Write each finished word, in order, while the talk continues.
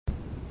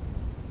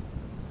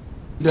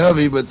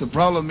Dovey, but the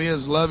problem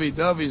is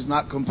lovey-dovey is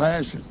not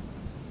compassion.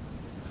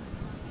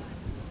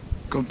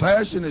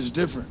 Compassion is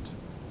different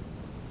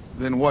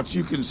than what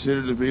you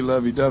consider to be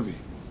lovey-dovey.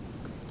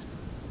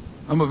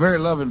 I'm a very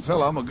loving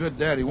fellow. I'm a good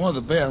daddy. One of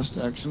the best,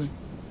 actually.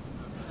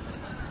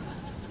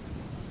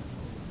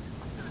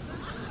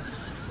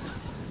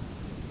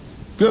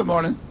 Good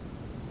morning.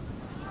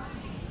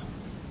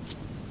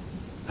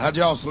 How'd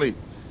y'all sleep?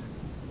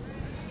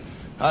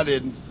 I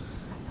didn't.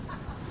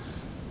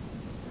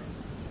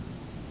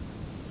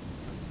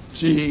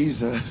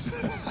 Jesus.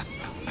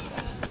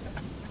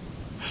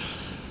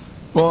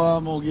 Boy,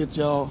 I'm going to get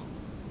y'all.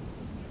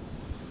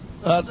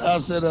 I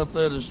sat up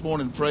there this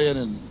morning praying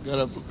and got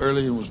up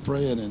early and was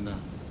praying, and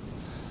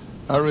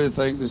I really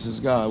think this is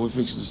God. We're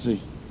fixing to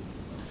see.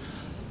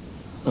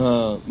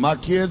 My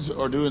kids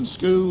are doing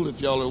school, if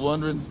y'all are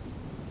wondering.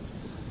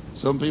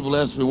 Some people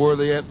ask me where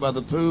they at by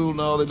the pool.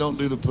 No, they don't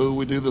do the pool.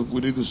 We do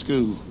the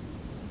school.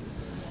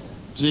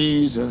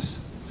 Jesus.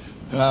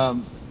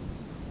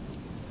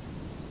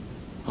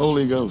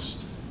 Holy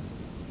Ghost.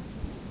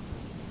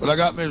 But I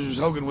got Mrs.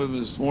 Hogan with me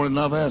this morning, and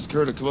I've asked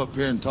her to come up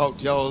here and talk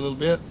to y'all a little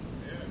bit.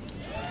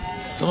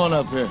 Come on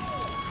up here.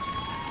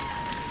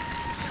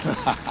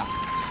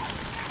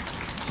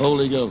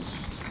 Holy Ghost.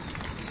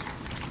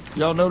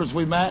 Y'all notice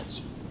we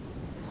match?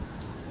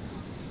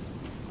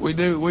 We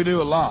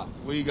do a lot.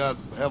 We have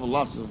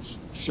lots of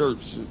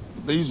shirts.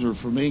 These are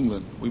from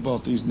England. We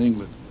bought these in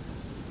England.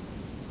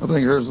 I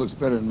think hers looks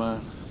better than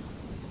mine.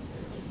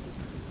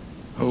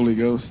 Holy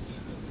Ghost.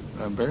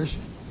 I embarrass you?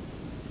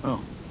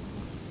 Oh.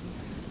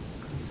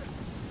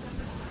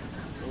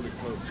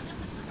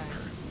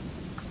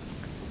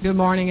 Good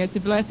morning. It's a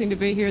blessing to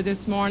be here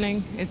this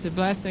morning. It's a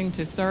blessing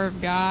to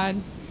serve God.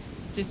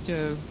 Just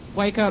to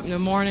wake up in the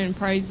morning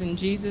praising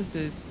Jesus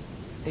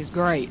is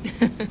great.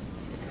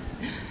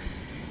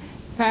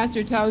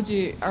 Pastor told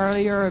you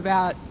earlier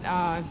about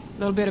a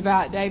little bit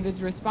about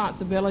David's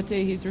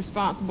responsibility. He's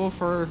responsible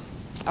for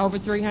over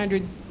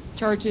 300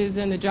 churches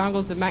in the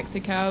jungles of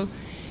Mexico.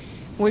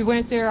 We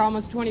went there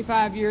almost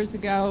 25 years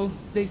ago.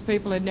 These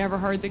people had never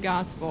heard the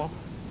gospel.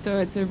 So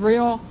it's a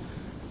real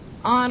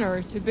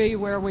honor to be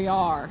where we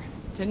are,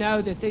 to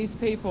know that these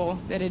people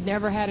that had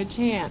never had a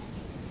chance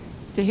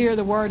to hear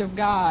the Word of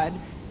God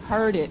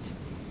heard it.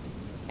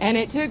 And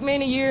it took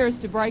many years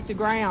to break the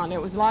ground. It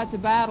was lots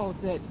of battles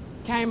that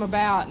came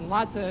about and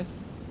lots of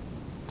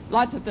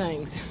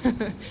things,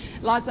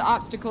 lots of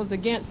obstacles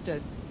against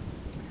us.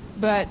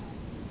 But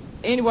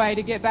anyway,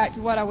 to get back to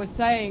what I was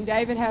saying,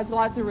 David has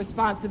lots of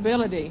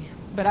responsibility.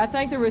 But I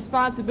think the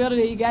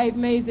responsibility he gave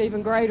me is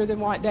even greater than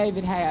what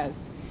David has.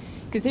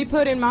 Because he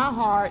put in my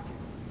heart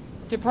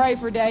to pray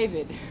for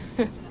David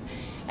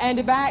and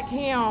to back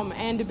him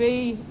and to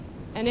be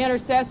an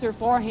intercessor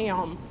for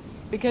him,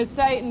 because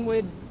Satan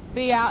would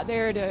be out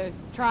there to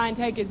try and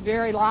take his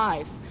very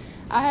life.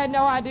 I had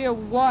no idea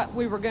what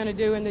we were going to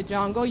do in the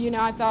jungle. You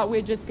know, I thought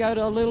we'd just go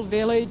to a little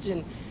village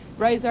and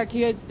raise our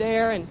kids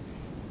there and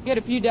get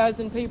a few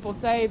dozen people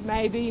saved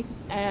maybe,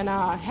 and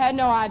had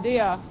no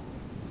idea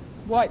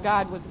what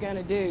God was going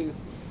to do.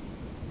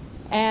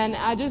 And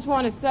I just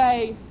want to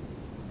say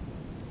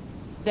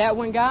that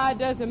when God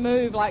does a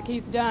move like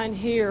he's done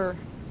here,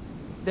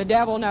 the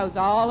devil knows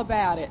all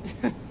about it.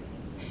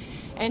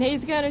 And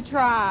he's going to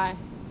try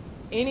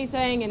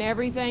anything and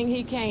everything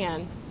he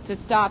can to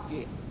stop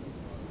you.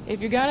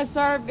 If you're going to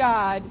serve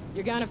God,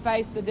 you're going to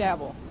face the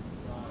devil.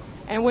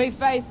 And we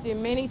faced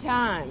him many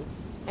times,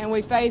 and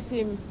we face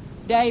him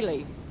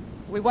daily.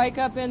 We wake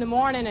up in the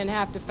morning and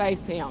have to face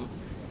him.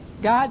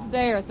 God's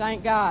there,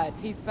 thank God.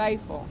 He's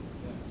faithful.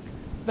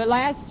 But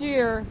last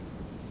year,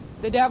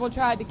 the devil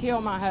tried to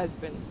kill my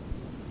husband.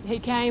 He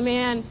came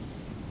in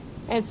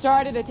and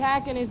started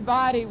attacking his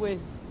body with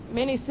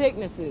many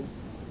sicknesses.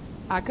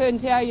 I couldn't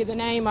tell you the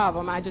name of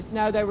them. I just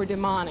know they were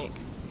demonic.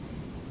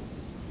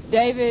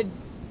 David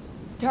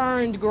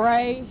turned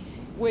gray,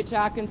 which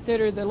I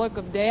consider the look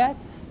of death,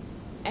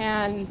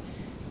 and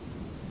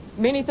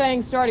many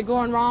things started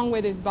going wrong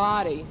with his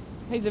body.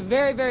 He's a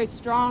very, very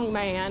strong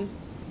man,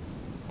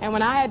 and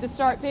when I had to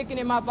start picking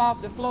him up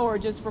off the floor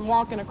just from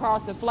walking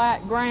across the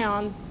flat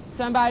ground,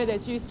 somebody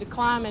that's used to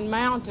climbing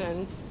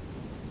mountains,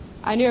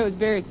 I knew it was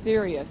very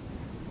serious.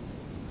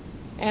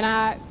 And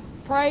I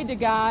prayed to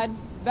God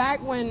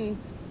back when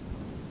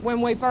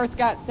we first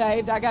got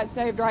saved. I got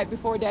saved right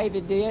before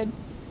David did.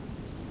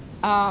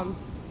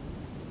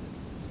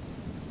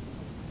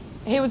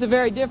 He was a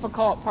very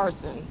difficult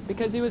person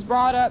because he was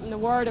brought up in the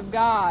Word of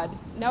God.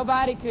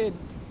 Nobody could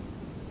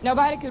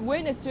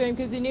witness to him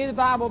because he knew the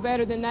Bible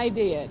better than they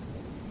did.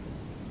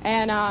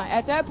 And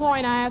at that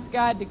point, I asked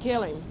God to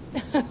kill him.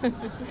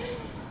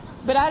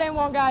 But I didn't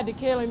want God to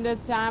kill him this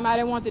time. I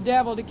didn't want the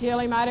devil to kill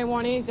him. I didn't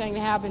want anything to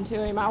happen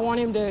to him. I want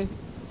him to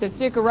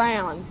stick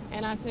around.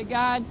 And I said,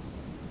 God,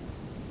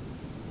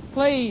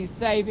 please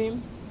save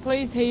him.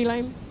 Please heal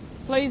him.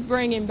 Please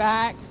bring him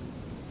back.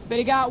 But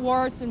he got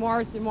worse and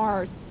worse and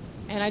worse.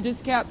 And I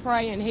just kept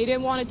praying. He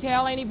didn't want to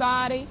tell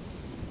anybody.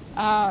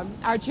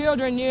 Our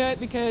children knew it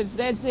because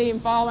they'd see him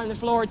fall on the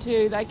floor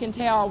too. They can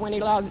tell when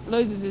he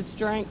loses his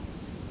strength.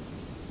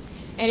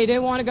 and he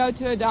didn't want to go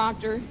to a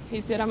doctor.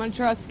 He said, I'm going to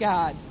trust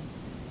God.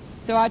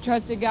 So I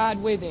trusted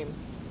God with him.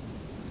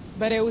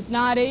 But it was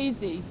not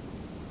easy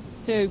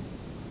to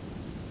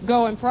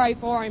go and pray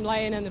for him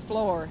laying on the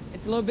floor.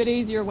 It's a little bit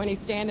easier when he's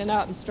standing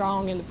up and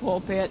strong in the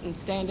pulpit and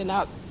standing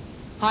up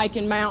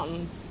hiking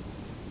mountains.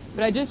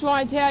 But I just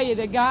want to tell you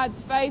that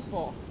God's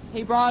faithful.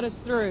 He brought us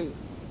through.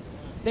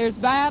 There's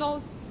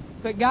battles,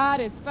 but God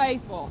is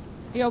faithful.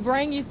 He'll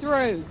bring you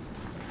through.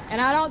 And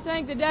I don't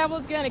think the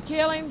devil's going to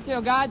kill him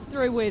till God's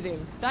through with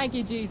him. Thank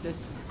you, Jesus.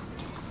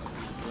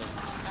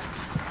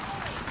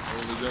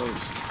 Holy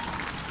Ghost.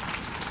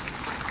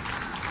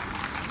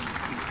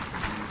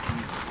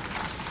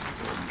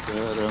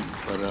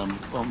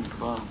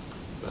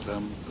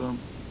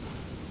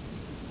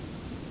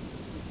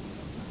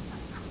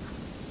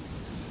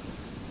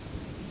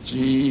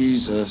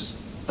 Jesus.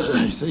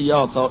 See,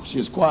 y'all thought she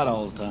was quiet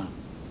all the time.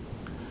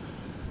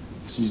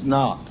 She's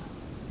not.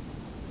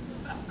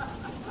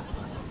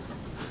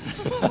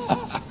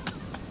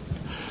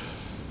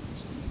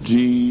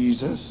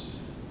 Jesus.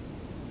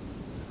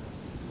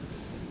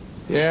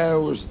 Yeah, it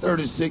was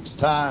 36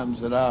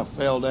 times that I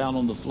fell down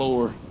on the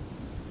floor.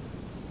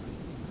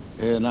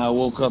 And I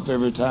woke up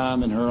every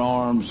time in her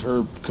arms,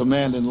 her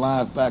commanding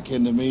life back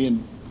into me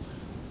and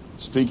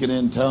speaking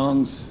in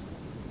tongues.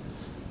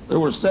 There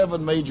were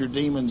 7 major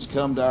demons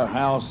come to our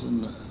house,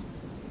 and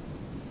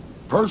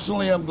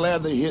personally I'm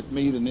glad they hit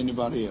me than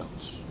anybody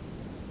else.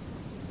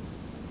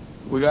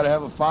 We got to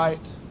have a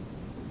fight.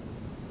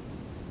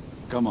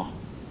 Come on.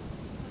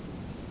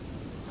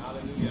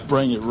 Hallelujah.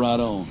 Bring it right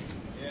on.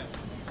 Yeah.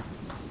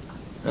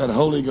 That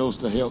Holy Ghost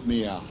to help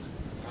me out.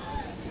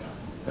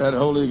 That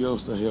Holy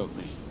Ghost to help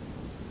me.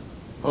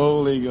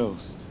 Holy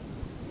Ghost.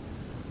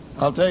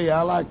 I'll tell you,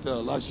 I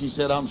like she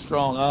said, I'm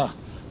strong.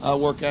 I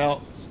work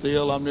out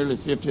still. I'm nearly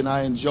 50 and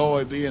I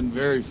enjoy being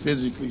very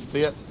physically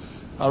fit.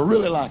 I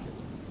really like it.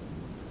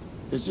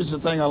 It's just a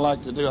thing I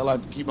like to do. I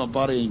like to keep my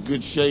body in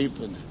good shape.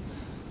 And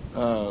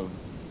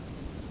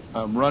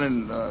I'm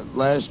running,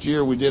 last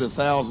year we did a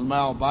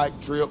 1,000-mile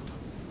bike trip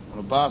on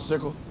a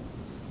bicycle.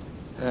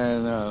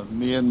 And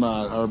me and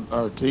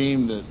our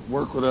team that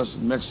work with us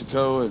in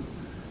Mexico, and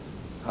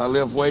I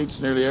lift weights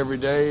nearly every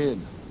day,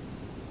 and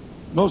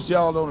most of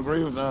y'all don't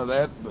agree with none of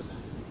that,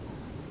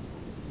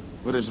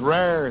 but it's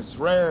rare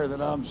that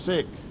I'm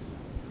sick.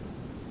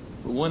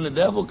 But when the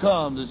devil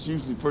comes, it's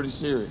usually pretty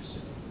serious.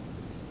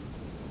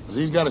 Because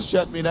he's got to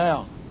shut me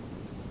down.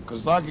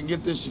 Because if I can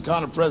get this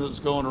Shekinah presence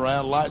going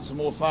around, light some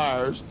more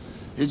fires,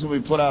 he's going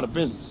to be put out of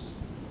business.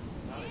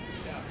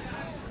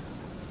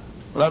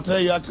 But I'll tell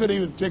you, I couldn't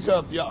even pick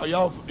up,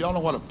 y'all know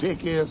what a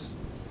pick is?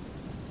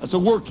 That's a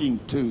working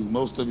tool.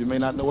 Most of you may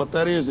not know what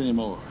that is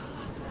anymore.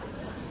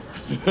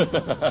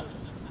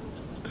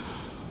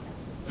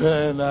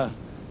 And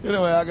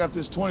anyway, I got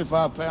this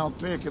 25-pound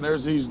pick, and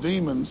there's these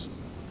demons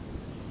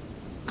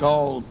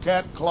called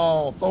cat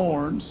claw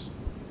thorns.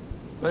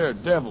 They're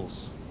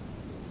devils.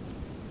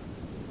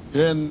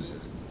 And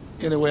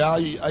anyway,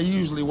 I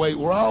usually wait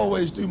where I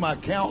always do my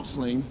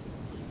counseling,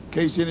 in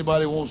case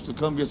anybody wants to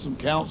come get some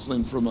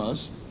counseling from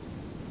us.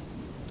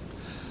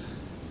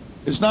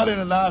 It's not in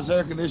a nice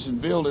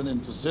air-conditioned building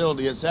and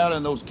facility. It's out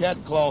in those cat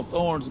claw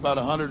thorns, about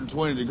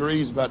 120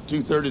 degrees, about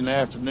 2:30 in the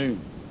afternoon.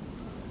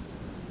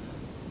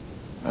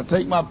 I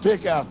take my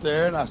pick out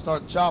there and I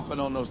start chopping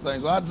on those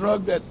things. Well, I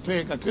drug that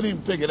pick. I couldn't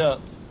even pick it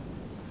up.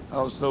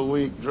 I was so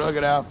weak. Drug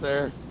it out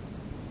there.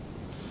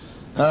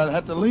 I'd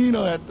have to lean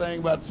on that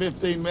thing about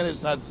 15 minutes,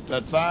 and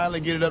I'd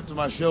finally get it up to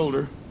my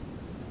shoulder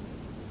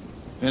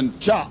and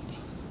chop.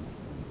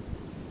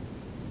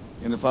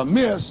 And if I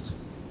missed,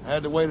 I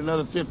had to wait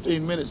another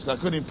 15 minutes because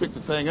I couldn't even pick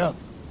the thing up.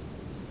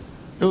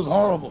 It was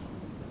horrible.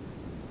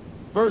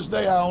 First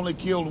day, I only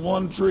killed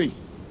one tree.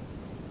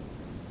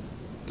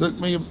 Took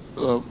me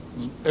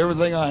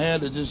everything I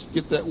had to just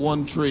get that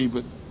one tree.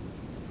 But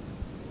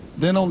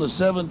then on the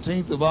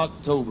 17th of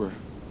October,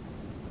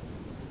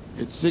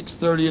 at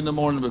 6:30 in the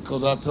morning,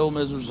 because I told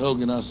Mrs.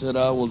 Hogan, I said,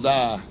 I will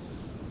die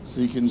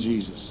seeking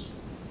Jesus.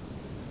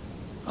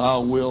 I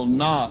will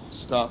not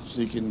stop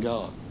seeking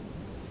God.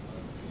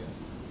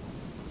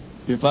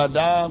 If I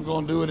die, I'm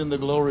going to do it in the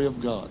glory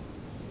of God.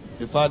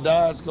 If I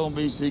die, it's going to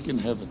be seeking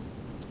heaven.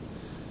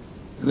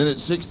 And then at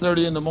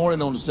 6:30 in the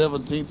morning on the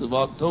 17th of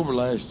October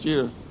last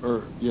year,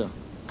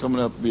 coming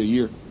up to be a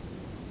year,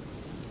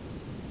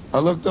 I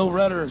looked over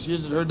at her. She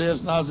was at her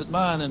desk and I was at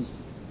mine, and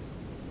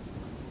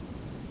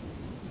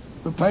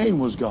the pain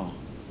was gone.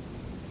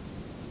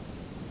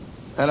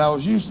 And I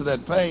was used to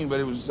that pain, but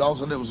it was all of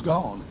a sudden it was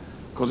gone.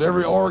 Because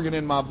every organ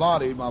in my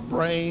body, my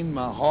brain,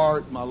 my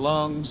heart, my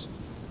lungs,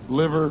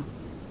 liver,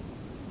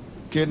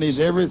 kidneys,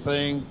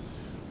 everything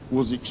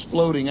was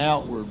exploding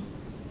outward.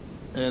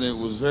 And it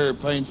was very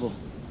painful.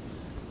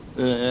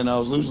 And I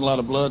was losing a lot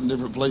of blood in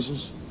different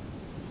places.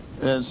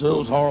 And so it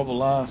was a horrible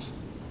life.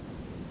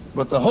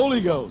 But the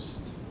Holy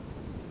Ghost,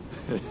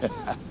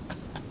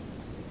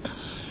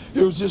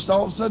 it was just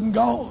all of a sudden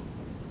gone.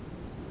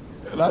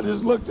 And I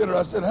just looked at her.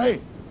 I said,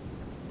 hey.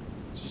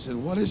 She said,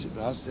 what is it?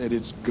 I said,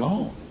 it's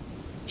gone.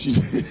 She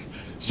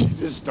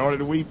just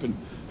started weeping.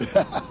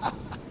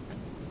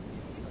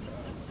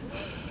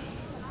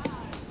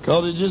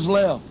 Because it just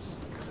left.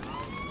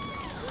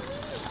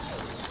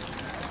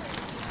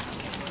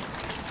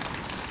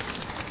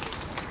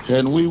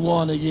 And we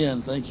won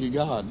again. Thank you,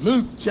 God.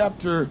 Luke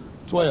chapter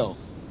 12.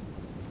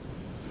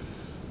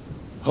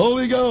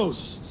 Holy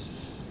Ghost.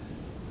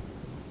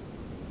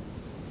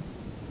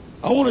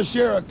 I want to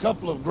share a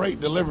couple of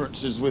great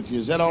deliverances with you.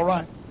 Is that all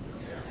right?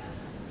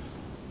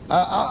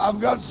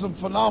 I've got some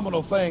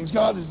phenomenal things.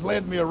 God has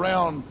led me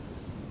around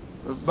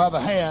by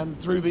the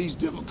hand through these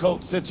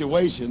difficult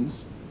situations.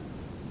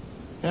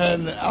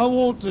 And I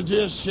want to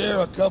just share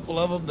a couple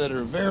of them that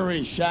are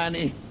very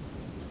shiny,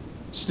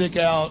 stick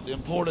out,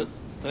 important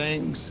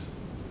things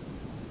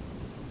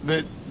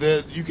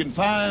that you can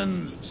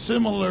find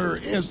similar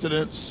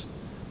incidents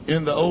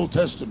in the Old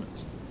Testament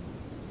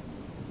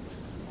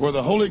where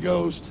the Holy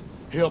Ghost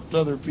helped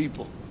other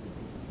people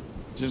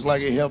just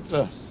like he helped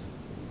us.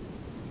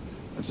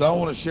 And so I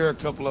want to share a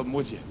couple of them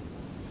with you.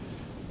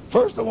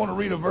 First, I want to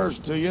read a verse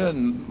to you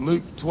in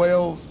Luke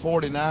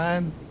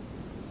 12:49.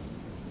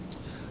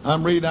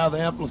 I'm reading out of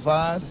the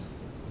Amplified.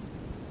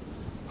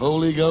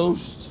 Holy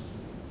Ghost,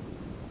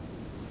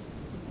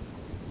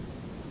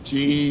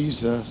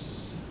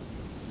 Jesus.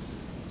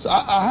 So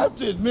I have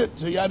to admit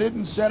to you, I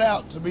didn't set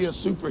out to be a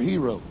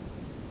superhero.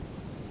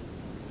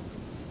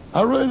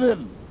 I really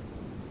didn't.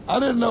 I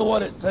didn't know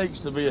what it takes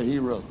to be a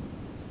hero.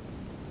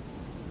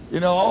 You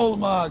know, all of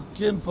my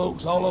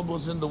kinfolks, all of them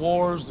was in the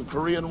wars, the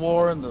Korean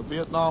War and the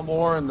Vietnam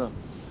War and the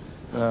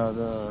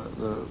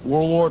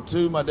World War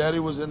II. My daddy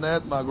was in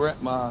that.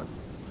 My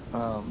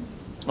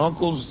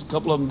uncles, a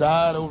couple of them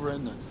died over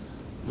in the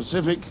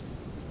Pacific.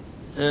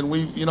 And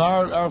we, you know,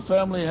 our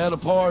family had a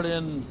part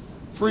in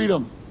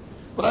freedom.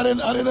 But I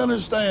didn't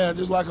understand,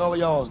 just like all of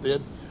y'all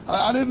did.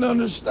 I didn't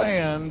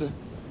understand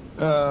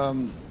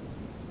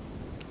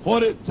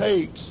what it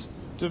takes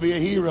to be a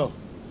hero.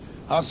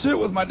 I sit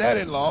with my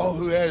dad-in-law,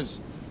 who has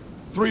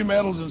 3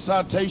 medals and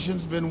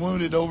citations, been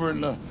wounded over in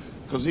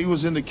because he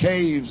was in the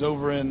caves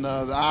over in the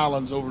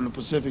islands over in the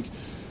Pacific,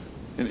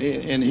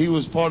 and he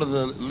was part of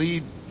the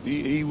lead.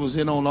 He was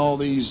in on all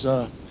these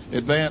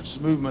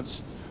advanced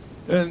movements,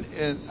 and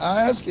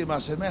I asked him. I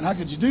said, "Man, how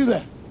could you do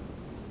that?"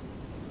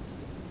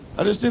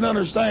 I just didn't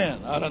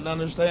understand. I didn't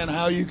understand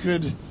how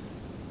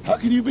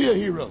can you be a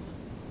hero?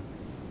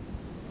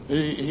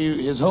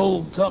 His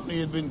whole company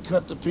had been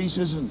cut to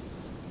pieces, and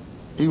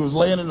he was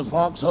laying in a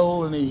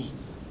foxhole, and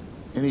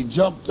he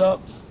jumped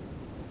up,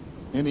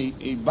 and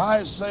he by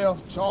himself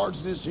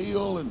charged this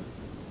hill and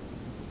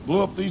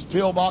blew up these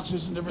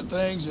pillboxes and different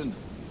things. And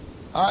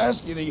I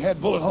asked him, he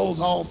had bullet holes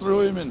all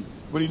through him,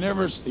 but he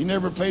never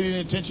paid any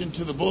attention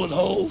to the bullet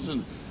holes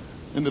and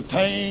the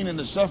pain and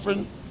the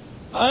suffering.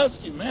 I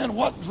asked him, "Man,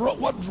 what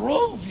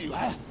drove you?"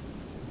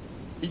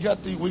 We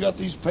got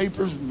these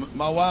papers.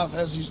 My wife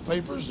has these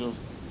papers of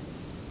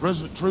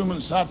President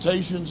Truman's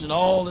citations and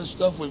all this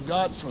stuff we've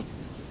got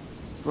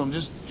from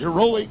just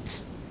heroic.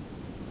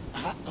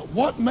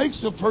 What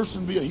makes a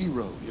person be a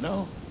hero, you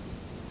know?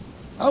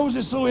 I was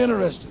just so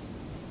interested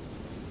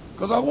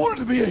because I wanted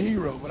to be a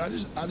hero, but I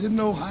didn't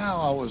know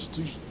how. I was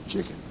too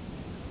chicken.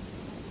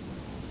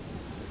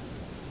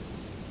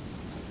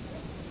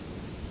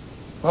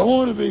 I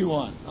wanted to be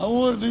one. I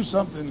wanted to do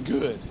something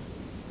good.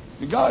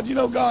 And God, you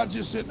know, God's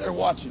just sitting there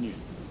watching you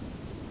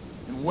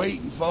and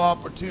waiting for the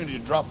opportunity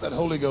to drop that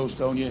Holy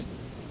Ghost on you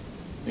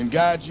and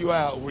guide you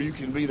out where you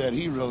can be that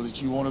hero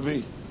that you want to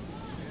be.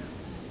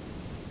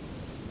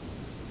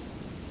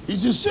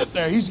 He's just sitting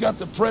there. He's got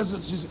the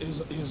presence,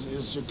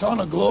 his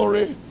Shekinah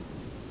glory.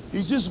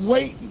 He's just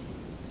waiting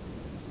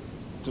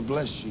to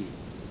bless you.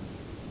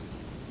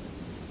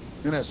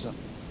 Isn't that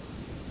something?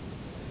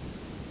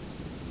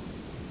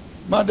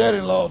 My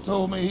dad-in-law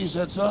told me, he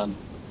said, "Son,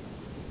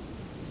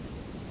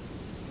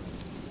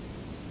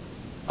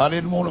 I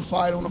didn't want to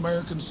fight on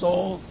American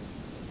soil,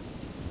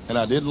 and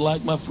I didn't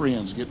like my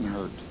friends getting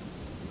hurt."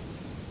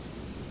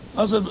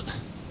 I said, "But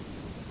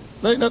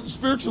there ain't nothing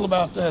spiritual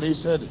about that." He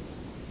said,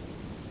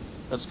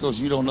 "That's because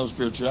you don't know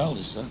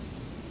spirituality, son."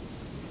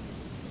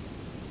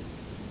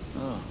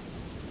 Oh.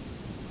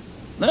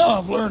 Now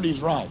I've learned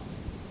he's right.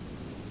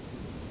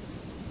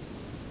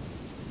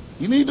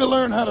 You need to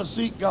learn how to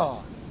seek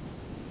God,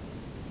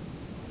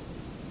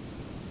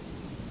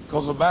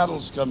 because the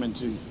battle's coming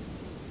to you.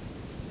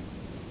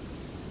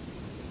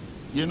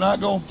 You're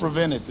not going to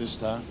prevent it this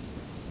time.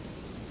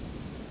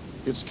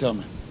 It's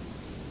coming.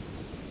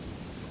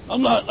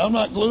 I'm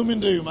not gloom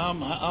and doom.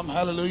 I'm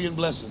hallelujah and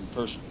blessing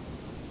person.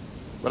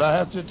 But I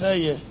have to tell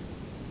you,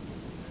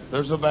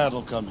 there's a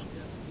battle coming.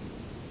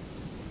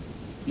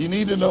 You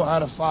need to know how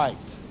to fight.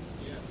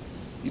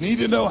 You need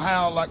to know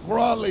how, like where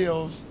I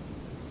live,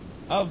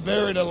 I've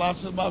buried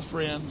lots of my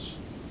friends.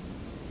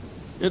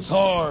 It's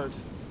hard.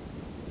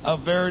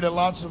 I've buried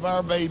lots of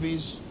our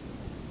babies.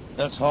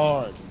 That's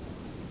hard.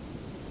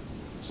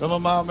 Some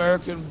of my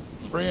American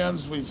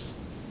friends, we've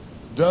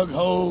dug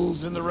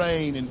holes in the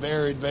rain and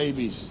buried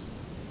babies.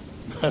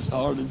 That's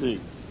hard to do.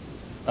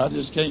 I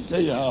just can't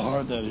tell you how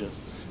hard that is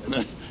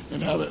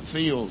and how that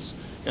feels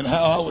and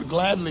how I would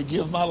gladly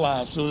give my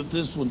life so that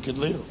this one could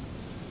live.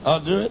 I'll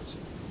do it.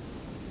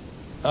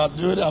 I'll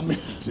do it. I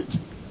meant it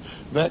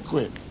that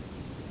quick.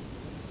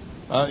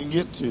 I didn't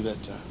get to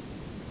that time.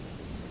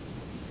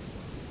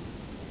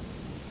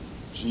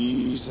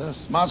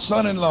 Jesus. My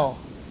son-in-law,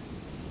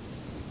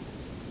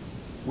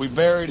 we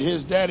buried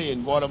his daddy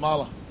in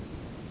Guatemala.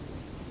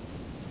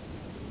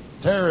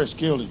 Terrorists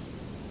killed him.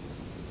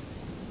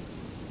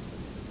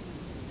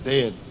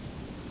 Dead.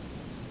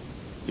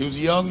 He was a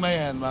young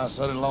man, my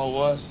son-in-law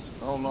was.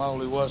 I don't know how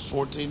old he was,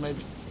 14 maybe?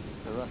 Is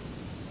that right?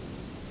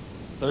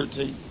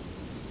 13.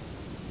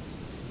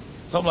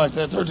 Something like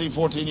that, 13,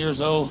 14 years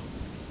old.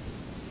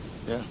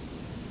 Yeah.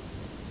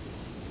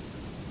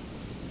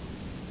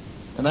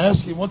 And I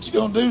asked him, what you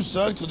going to do,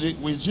 son? Because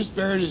we just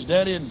buried his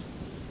daddy and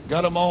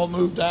got him all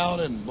moved out,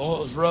 and boy, it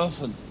was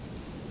rough. And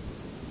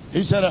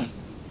he said,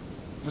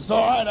 if it's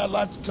all right, I'd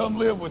like to come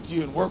live with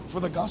you and work for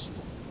the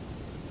gospel.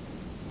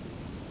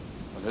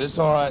 I said, it's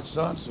all right,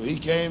 son. So he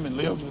came and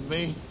lived with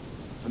me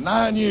for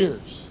 9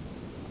 years.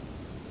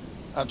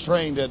 I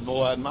trained that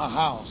boy in my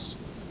house.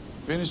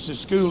 Finished his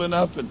schooling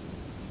up and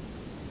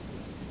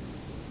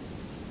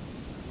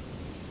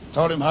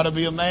taught him how to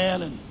be a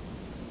man and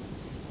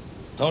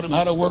taught him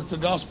how to work the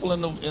gospel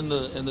in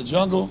the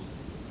jungle.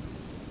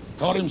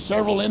 Taught him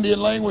several Indian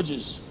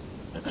languages.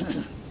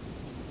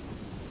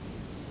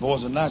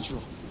 Boy's a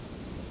natural.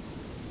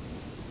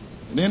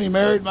 And then he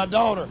married my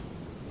daughter.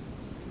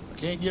 I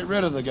can't get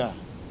rid of the guy.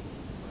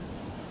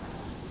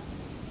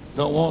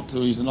 Don't want to.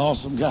 He's an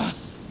awesome guy.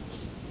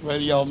 Where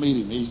do y'all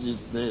meet him?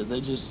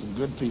 They're just some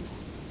good people.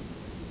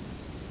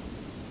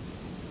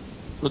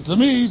 But to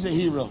me, he's a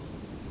hero.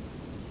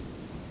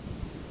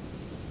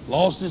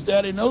 Lost his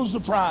daddy, knows the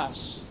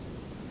price,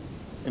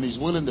 and he's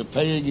willing to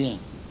pay again.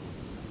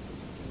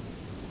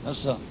 That's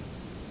something.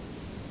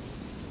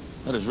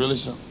 That is really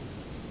something.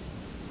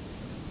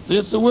 See,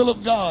 it's the will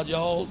of God,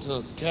 y'all,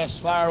 to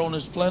cast fire on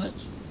this planet.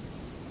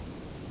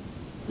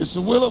 It's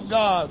the will of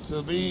God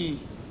to be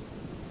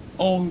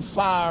on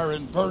fire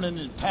and burning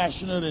and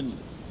passionate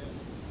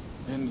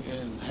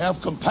and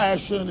have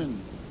compassion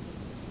and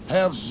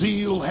have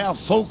zeal, have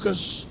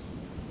focus.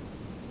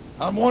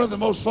 I'm one of the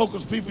most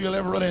focused people you'll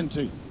ever run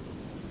into.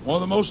 One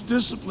of the most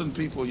disciplined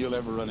people you'll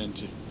ever run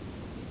into.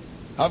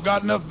 I've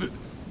got enough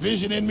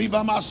vision in me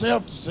by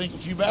myself to sink a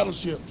few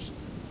battleships.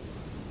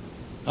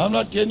 I'm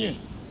not kidding you.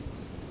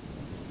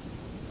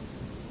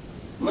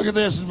 Look at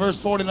this in verse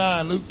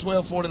 49, Luke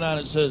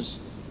 12:49. It says,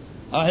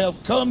 I have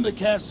come to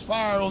cast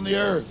fire on the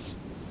earth.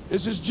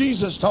 This is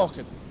Jesus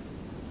talking.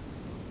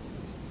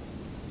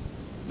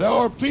 There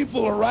are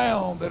people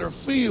around that are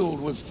filled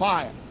with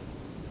fire.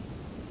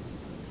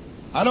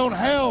 I don't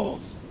have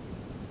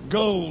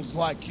goals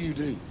like you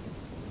do.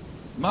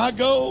 My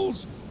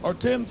goals are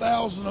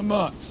 10,000 a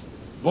month,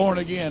 born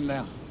again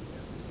now.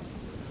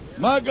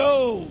 My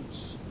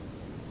goals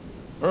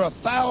are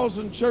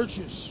 1,000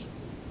 churches.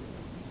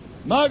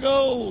 My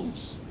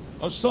goals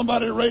are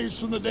somebody raised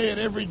from the dead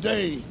every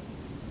day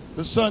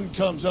the sun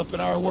comes up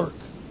in our work.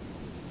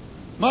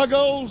 My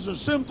goals are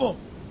simple.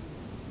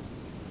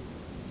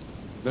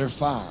 They're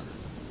fire.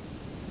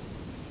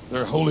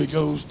 They're Holy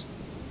Ghost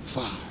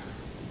fire.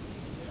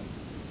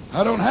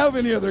 I don't have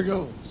any other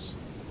goals.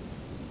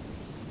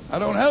 I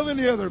don't have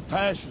any other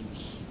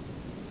passions.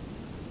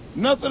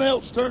 Nothing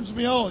else turns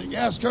me on. You can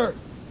ask her.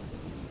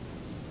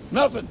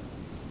 Nothing.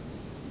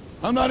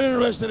 I'm not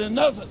interested in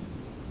nothing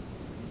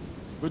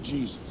but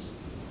Jesus.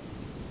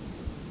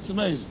 It's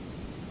amazing.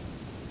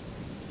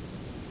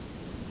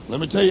 Let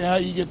me tell you how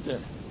you get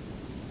there.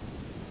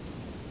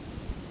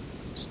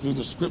 It's through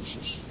the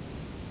Scriptures.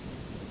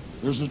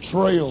 There's a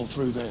trail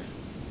through there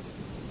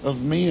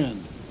of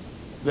men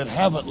that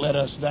haven't let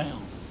us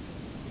down.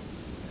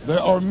 There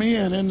are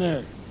men in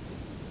there.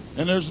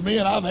 And there's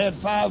men, I've had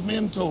 5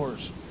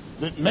 mentors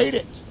that made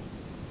it.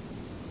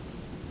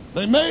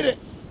 They made it.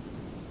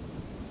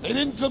 They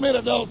didn't commit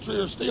adultery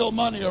or steal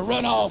money or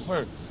run off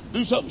or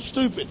do something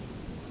stupid.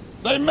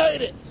 They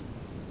made it.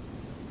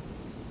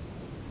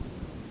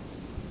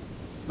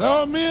 There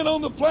are men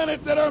on the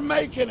planet that are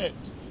making it.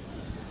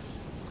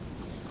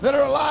 That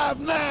are alive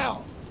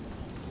now.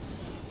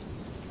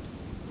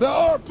 There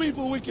are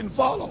people we can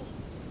follow.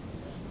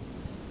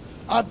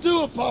 I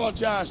do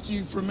apologize to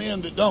you for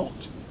men that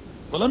don't.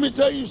 But let me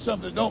tell you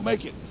something that don't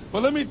make it.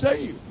 But let me tell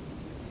you,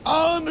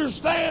 I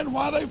understand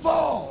why they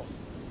fall.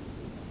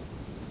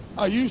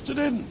 I used to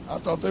didn't. I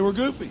thought they were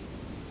goofy.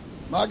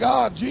 My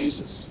God,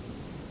 Jesus.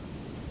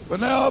 But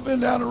now I've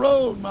been down the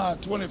road my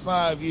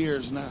 25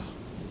 years now.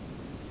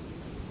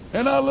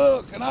 And I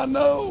look and I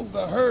know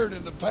the hurt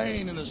and the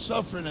pain and the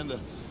suffering and the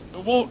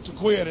want to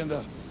quit and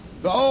the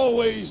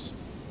always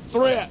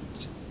threat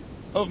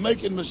of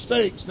making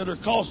mistakes that are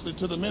costly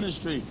to the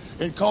ministry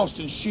and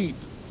costing sheep.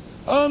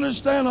 I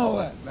understand all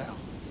that now.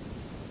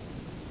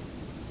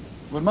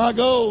 But my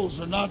goals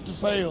are not to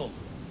fail.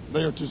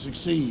 They are to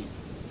succeed.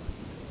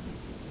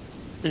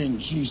 In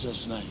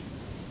Jesus' name.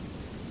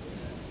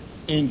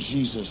 In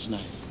Jesus'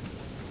 name.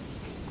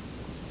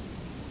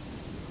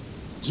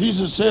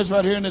 Jesus says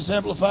right here in this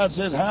Amplified,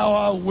 says, how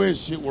I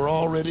wish it were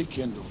already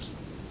kindled.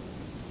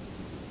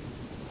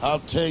 I'll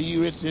tell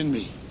you, it's in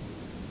me.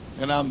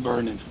 And I'm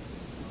burning.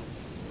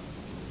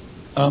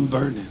 I'm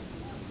burning.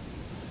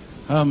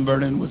 I'm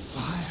burning with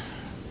fire.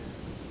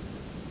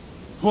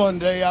 One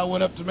day I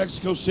went up to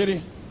Mexico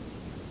City.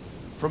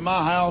 From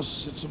my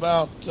house, it's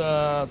about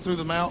through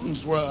the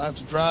mountains where I have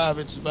to drive.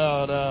 It's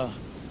about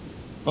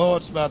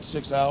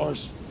 6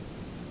 hours.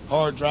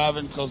 Hard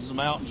driving because the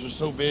mountains are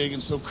so big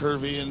and so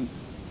curvy and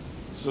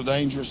so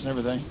dangerous and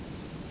everything.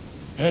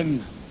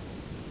 And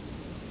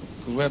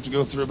because we have to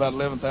go through about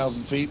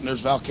 11,000 feet, and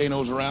there's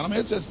volcanoes around. I mean,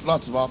 it's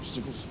lots of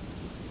obstacles.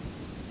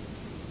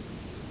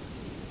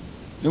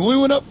 And we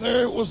went up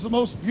there. It was the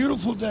most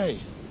beautiful day.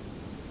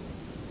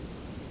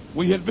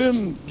 We had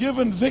been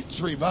given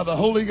victory by the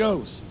Holy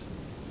Ghost.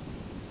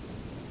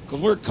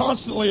 Because we're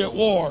constantly at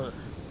war.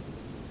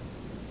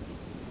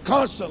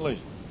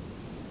 Constantly.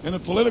 In the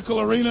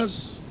political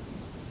arenas,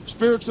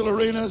 spiritual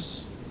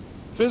arenas,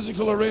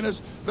 physical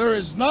arenas. There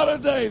is not a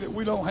day that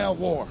we don't have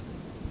war.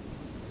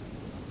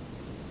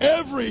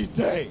 Every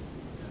day.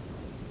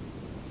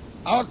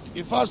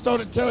 If I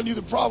started telling you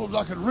the problems,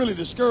 I could really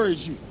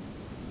discourage you.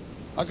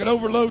 I could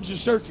overload your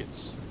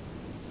circuits.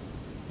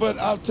 But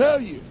I'll tell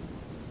you,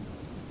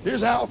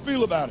 here's how I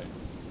feel about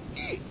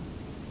it.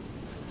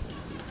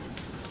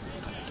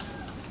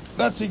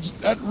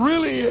 That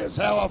really is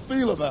how I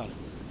feel about it.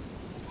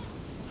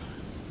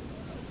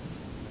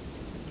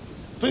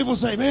 People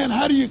say, man,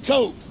 how do you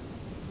cope?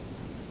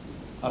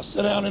 I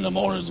sit down in the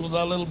mornings with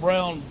our little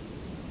brown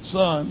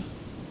son,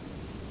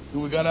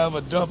 who we got out of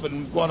a dump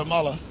in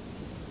Guatemala,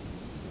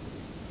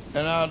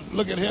 and I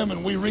look at him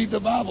and we read the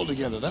Bible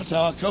together. That's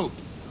how I cope.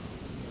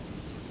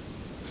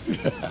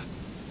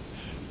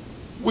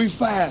 We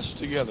fast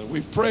together.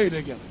 We pray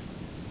together.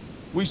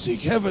 We seek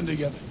heaven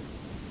together.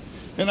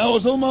 And I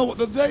was on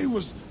the day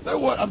was,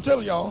 I'm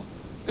telling y'all,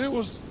 it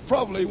was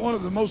probably one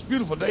of the most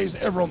beautiful days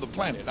ever on the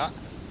planet.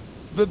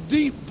 The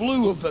deep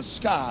blue of the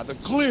sky, the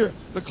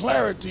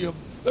clarity of,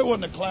 there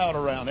wasn't a cloud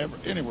around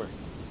anywhere.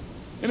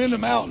 And in the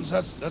mountains,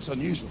 that's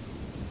unusual.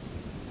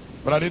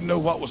 But I didn't know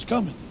what was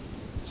coming.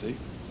 See?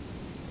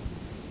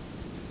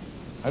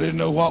 I didn't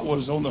know what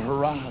was on the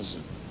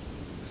horizon.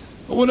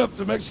 I went up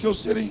to Mexico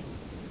City.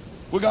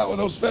 We got with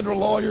those federal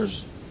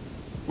lawyers.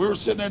 We were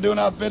sitting there doing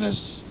our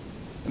business.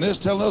 And they was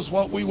telling us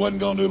what we wasn't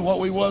going to do and what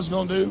we was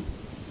going to do.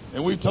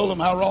 And we told them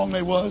how wrong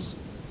they was.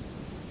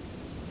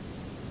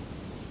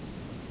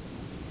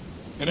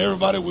 And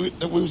everybody, we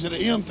was at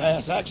an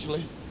impasse,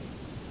 actually.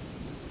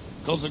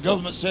 Because the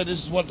government said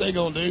this is what they're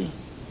going to do.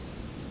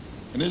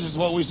 And this is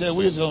what we said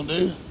we was going to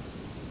do.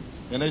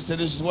 And they said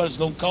this is what it's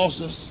going to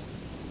cost us.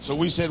 So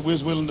we said we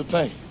was willing to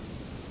pay.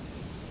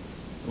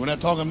 We're not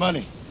talking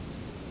money.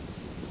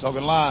 We're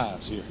talking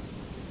lives here.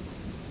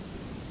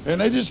 And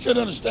they just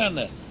couldn't understand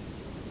that.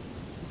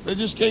 They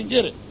just can't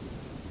get it.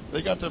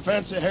 They got their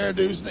fancy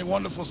hairdos and their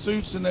wonderful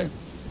suits and their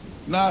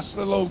nice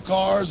little old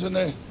cars and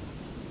their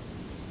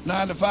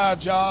 9-to-5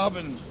 job,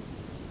 and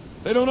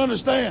they don't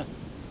understand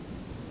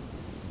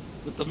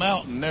that the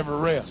mountain never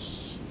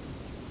rests.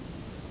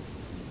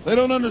 They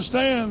don't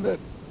understand that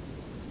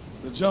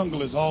the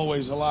jungle is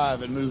always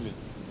alive and moving,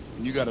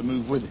 and you got to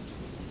move with it.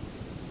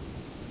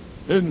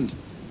 And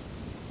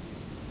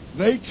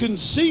they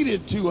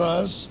conceded to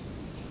us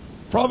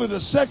probably the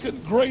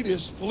second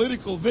greatest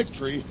political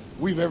victory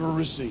we've ever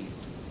received.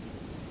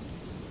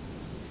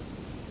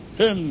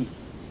 And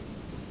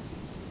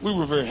we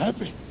were very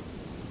happy.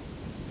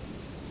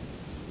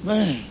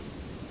 Man,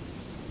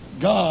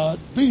 God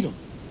beat them.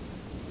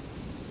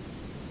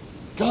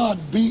 God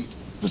beat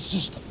the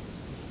system.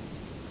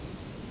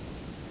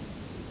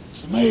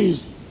 It's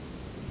amazing.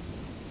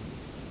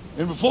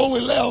 And before we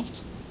left,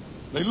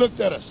 they looked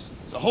at us.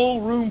 It's a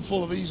whole room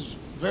full of these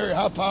very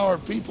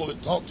high-powered people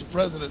that talk to the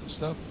president and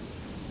stuff.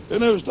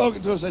 And they was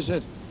talking to us. They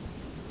said,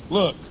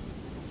 look,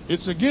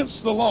 it's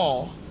against the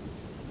law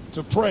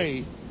to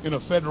pray in a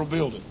federal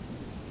building.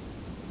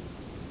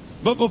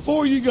 But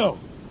before you go,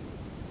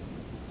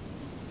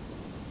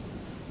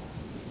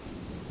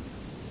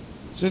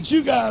 since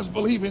you guys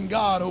believe in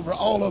God over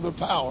all other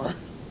power,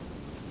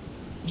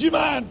 do you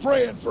mind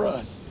praying for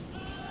us?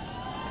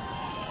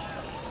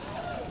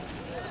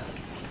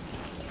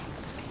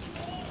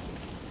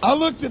 I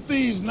looked at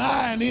these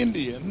 9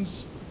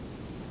 Indians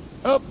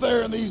up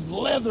there in these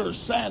leather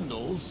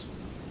sandals.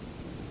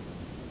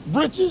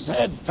 Breeches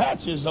had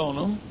patches on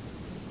them.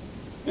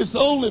 It's the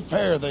only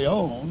pair they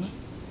own.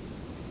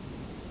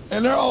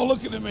 And they're all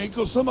looking at me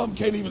because some of them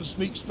can't even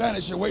speak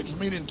Spanish. They're waiting for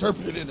me to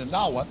interpret it into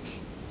Nahuatl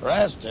or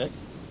Aztec.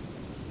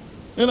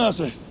 And I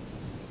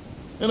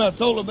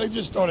told them, they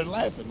just started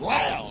laughing,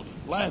 loud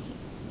laughing.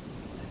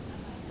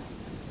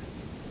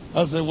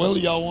 I said, well,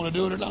 y'all want to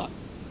do it or not?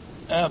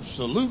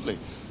 Absolutely.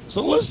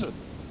 So listen,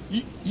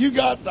 you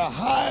got the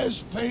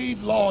highest paid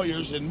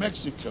lawyers in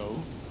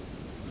Mexico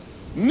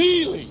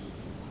kneeling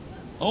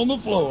on the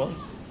floor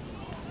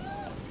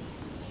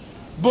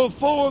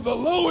before the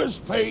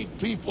lowest paid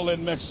people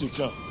in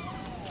Mexico.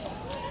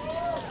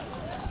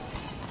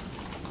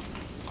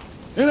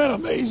 Isn't that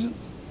amazing?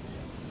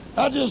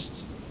 That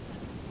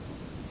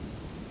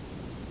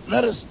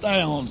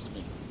astounds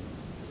me.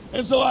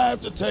 And so I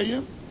have to tell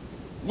you,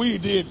 we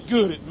did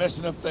good at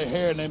messing up their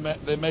hair and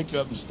their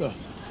makeup and stuff.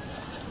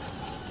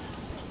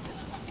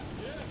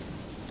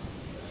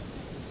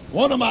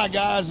 One of my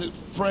guys that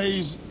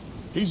prays,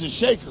 he's a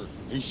shaker.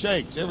 He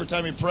shakes every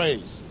time he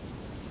prays.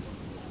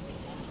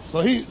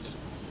 So he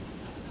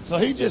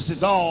just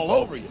is all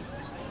over you.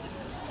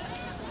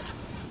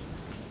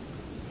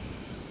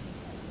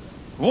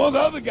 One of the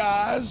other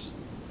guys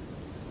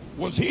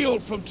was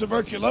healed from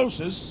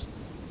tuberculosis.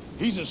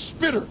 He's a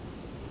spitter.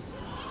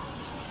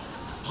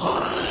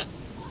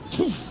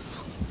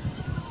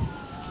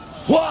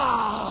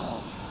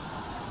 Wow!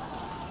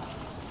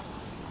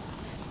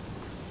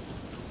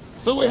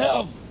 So we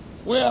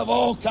have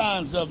all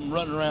kinds of them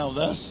running around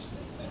with us.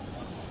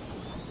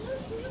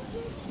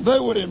 They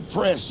would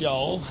impress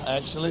y'all,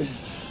 actually.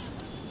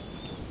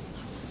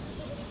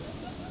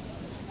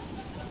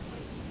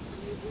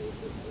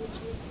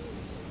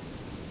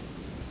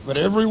 But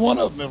every one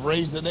of them have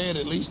raised the dead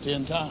at least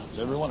 10 times.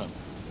 Every one of them.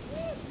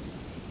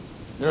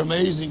 They're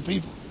amazing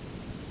people.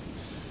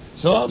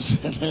 So I'm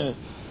sitting there.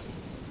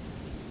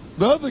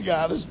 The other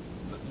guy,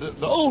 the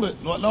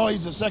oldest, no,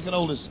 he's the second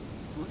oldest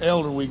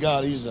elder we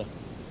got. He's in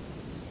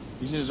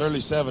his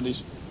early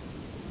 70s.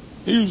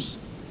 He's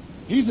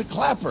a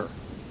clapper.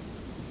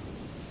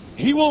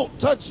 He won't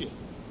touch you,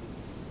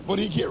 but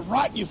he get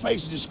right in your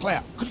face and just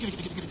clap.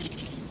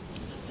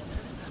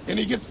 And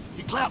he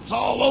claps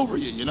all over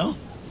you, you know,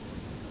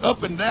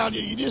 up and down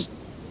you.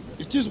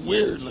 It's just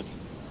weird looking.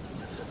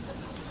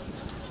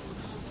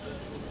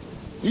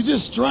 He's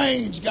just a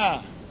strange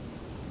guy.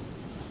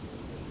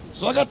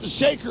 So I got the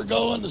shaker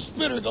going, the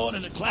spitter going,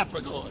 and the clapper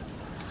going.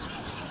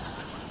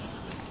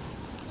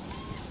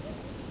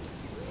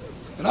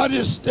 And I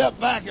just step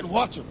back and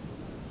watch them.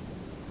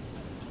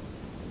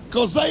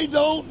 Because they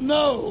don't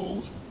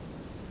know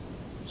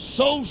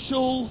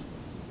social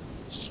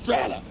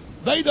strata.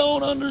 They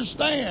don't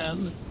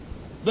understand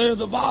they're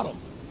the bottom.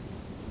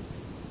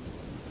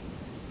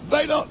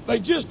 They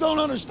just don't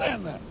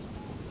understand that.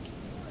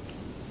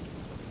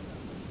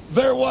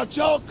 They're what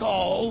y'all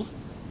call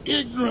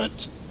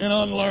ignorant and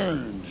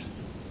unlearned.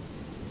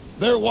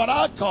 They're what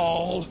I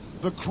call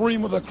the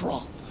cream of the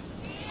crop.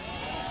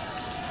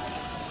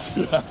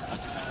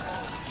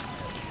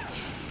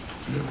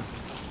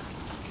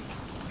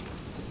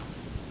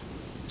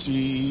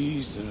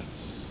 Jesus.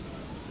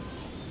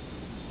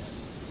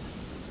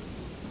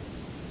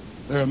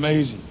 They're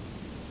amazing.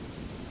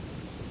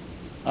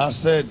 I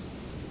said,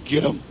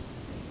 get them.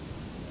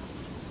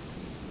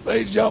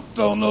 They jumped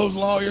on those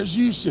lawyers.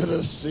 You should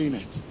have seen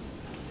it.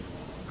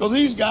 Because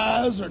these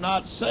guys are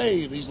not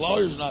saved. These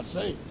lawyers are not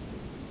saved.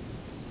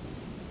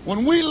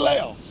 When we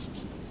left,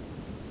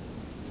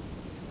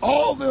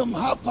 all them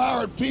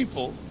high-powered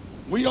people,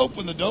 we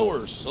opened the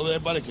doors so that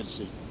everybody could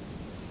see.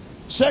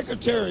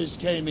 Secretaries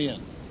came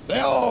in. They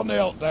all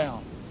knelt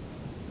down.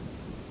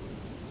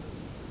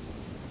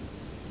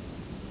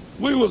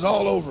 We was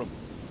all over them.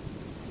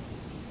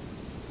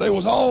 They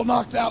was all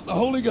knocked out in the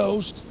Holy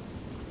Ghost.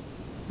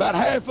 About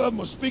half of them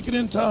was speaking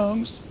in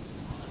tongues.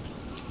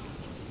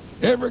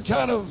 Every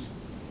kind of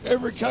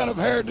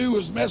hairdo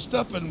was messed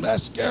up, and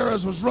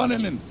mascaras was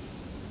running, and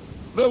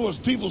there was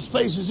people's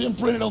faces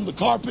imprinted on the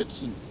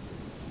carpets, and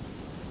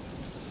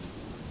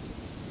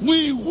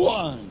we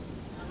won.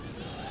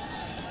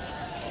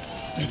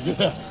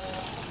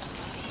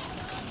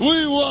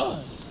 We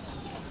won.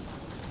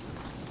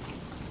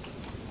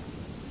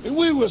 And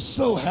we were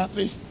so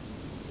happy.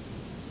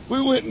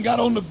 We went and got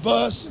on the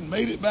bus and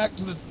made it back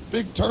to the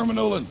big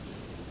terminal and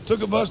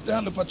took a bus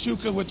down to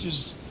Pachuca, which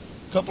is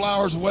a couple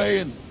hours away,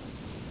 and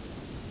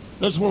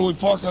that's where we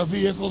park our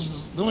vehicles.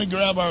 Then we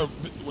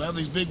have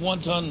these big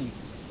 1-ton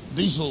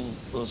diesel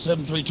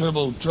 7.3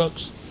 turbo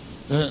trucks,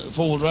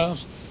 4-wheel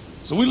drives.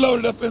 So we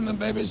loaded up in them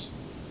babies,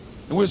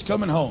 and we was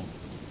coming home.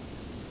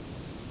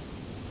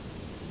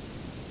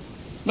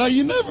 Now,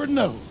 you never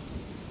know.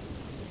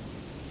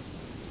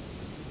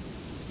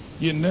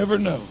 You never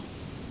know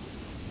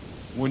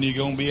when you're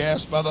going to be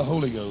asked by the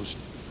Holy Ghost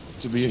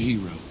to be a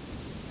hero.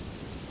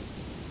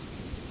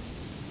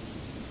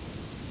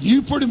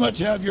 You pretty much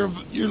have your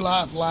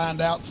life lined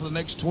out for the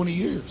next 20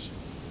 years.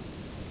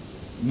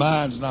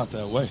 Mine's not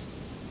that way.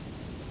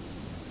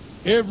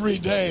 Every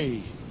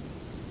day,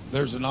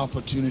 there's an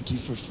opportunity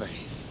for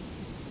faith.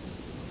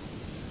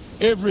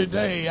 Every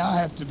day, I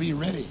have to be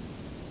ready.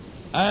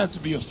 I have to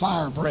be a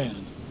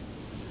firebrand.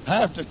 I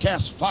have to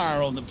cast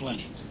fire on the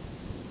planet.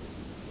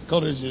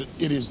 Because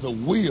it is the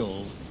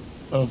will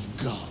of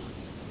God.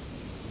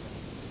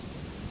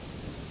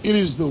 It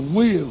is the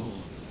will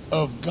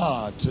of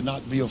God to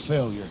not be a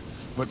failure,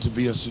 but to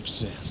be a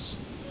success.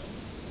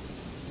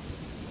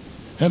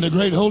 And the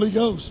great Holy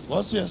Ghost,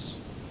 watch this.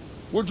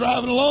 We're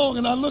driving along,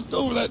 and I looked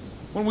over that,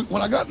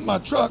 when I got in my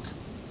truck,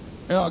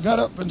 and I got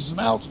up in some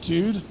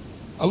altitude,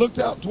 I looked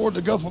out toward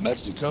the Gulf of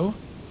Mexico.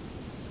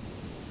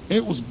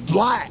 It was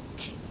black,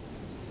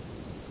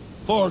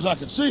 as far as I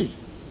could see.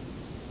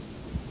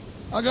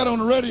 I got on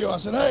the radio. I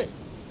said, hey,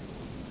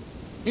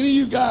 any of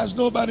you guys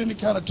know about any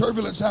kind of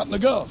turbulence out in the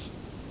Gulf?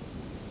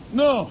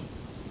 No.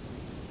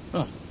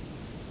 Huh.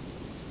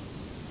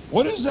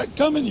 What is that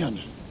coming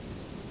yonder?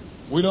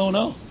 We don't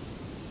know.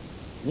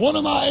 One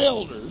of my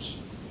elders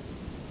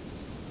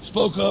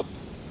spoke up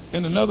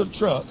in another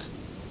truck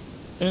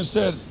and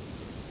said,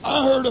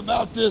 I heard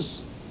about this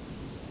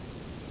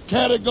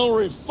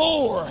Category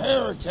 4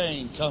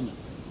 hurricane coming.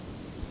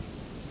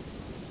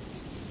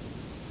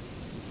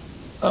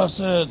 I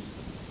said,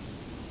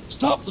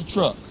 stop the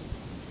truck.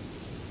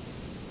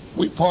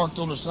 We parked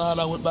on the side.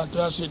 I went back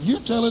there. I said,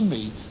 you're telling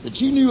me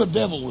that you knew a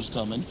devil was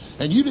coming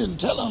and you didn't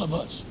tell none of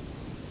us.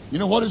 You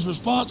know what his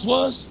response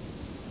was?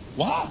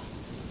 Why?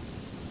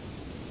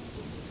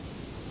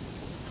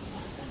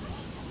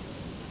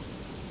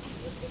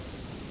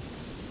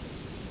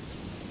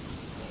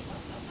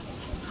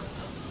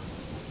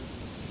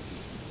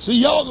 See,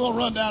 y'all gonna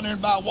run down there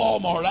and buy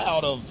Walmart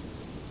out of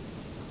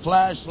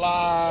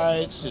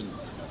flashlights and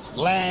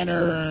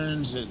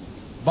lanterns and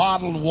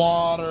bottled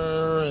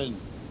water, and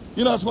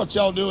you know that's what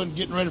y'all doing,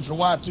 getting ready for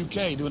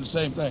Y2K, doing the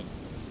same thing.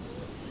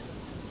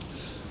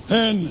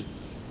 And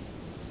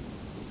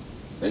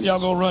then y'all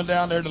gonna run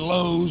down there to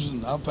Lowe's,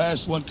 and I'll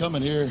pass one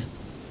coming here,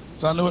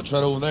 so I know it's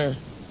right over there.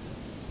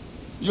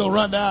 You're gonna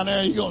run down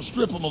there, you're gonna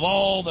strip them of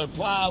all their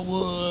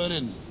plywood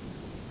and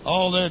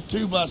all their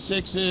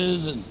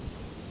 2x6s, and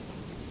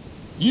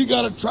you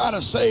got to try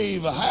to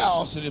save a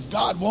house, and if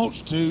God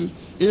wants to,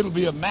 it'll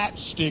be a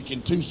matchstick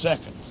in 2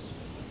 seconds.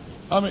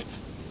 I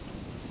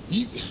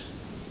mean,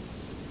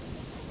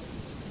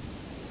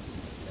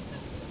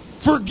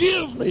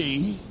 forgive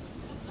me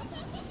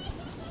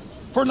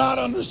for not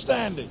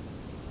understanding.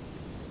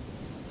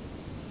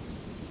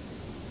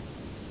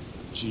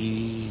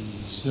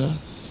 Jesus.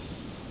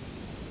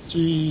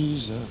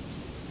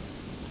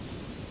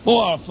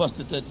 Boy, I fussed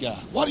at that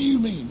guy. What do you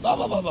mean? Blah,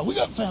 blah, blah, blah. We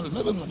got family.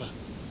 Blah, blah, blah, blah.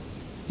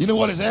 You know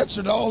what his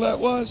answer to all that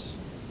was?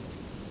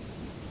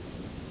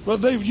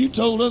 Brother David, you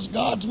told us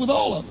God's with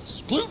all of us,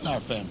 including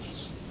our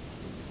families.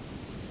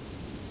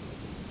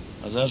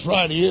 I said, that's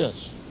right, he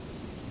is.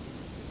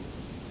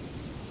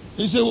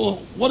 He said, well,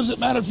 what does it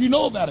matter if you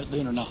know about it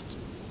then or not?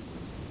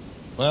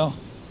 Well,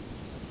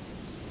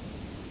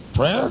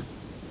 prayer?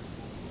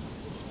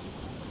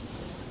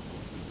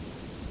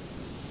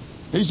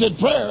 He said,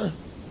 prayer?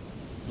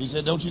 He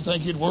said, don't you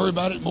think you'd worry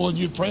about it more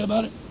than you'd pray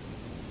about it?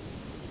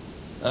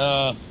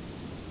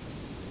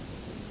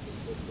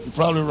 You're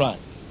probably right.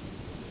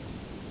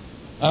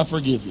 I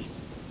forgive you.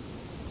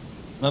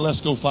 Now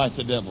let's go fight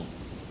the devil.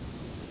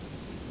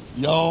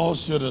 Y'all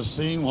should have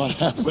seen what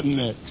happened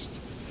next.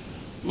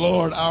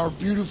 Lord, our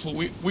beautiful,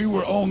 we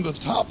were on the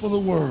top of the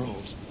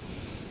world.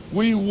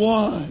 We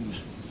won.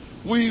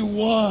 We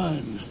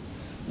won.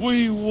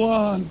 We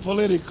won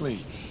politically.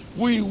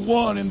 We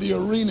won in the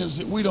arenas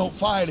that we don't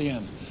fight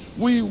in.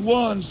 We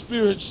won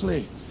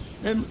spiritually.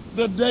 And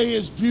the day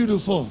is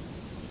beautiful.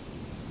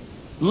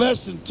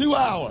 Less than 2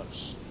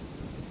 hours.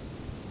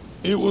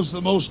 It was the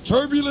most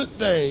turbulent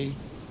day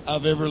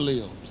I've ever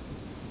lived.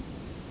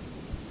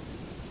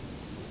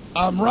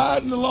 I'm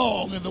riding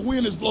along and the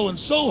wind is blowing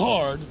so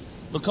hard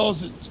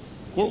because it's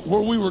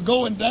where we were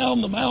going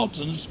down the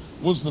mountains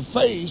was the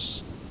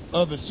face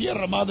of the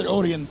Sierra Madre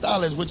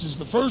Orientales, which is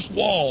the first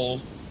wall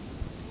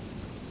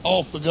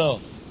off the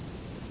Gulf.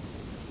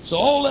 So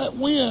all that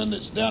wind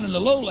that's down in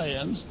the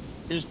lowlands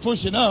is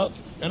pushing up,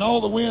 and all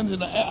the wind in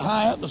the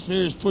high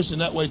atmosphere is pushing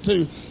that way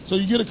too. So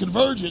you get a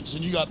convergence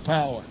and you got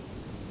power.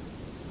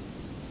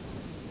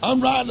 I'm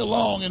riding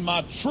along and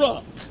my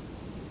truck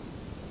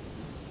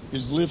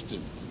is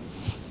lifting.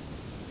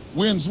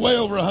 Wind's way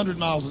over 100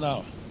 miles an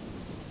hour.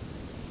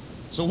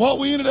 So what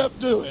we ended up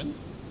doing,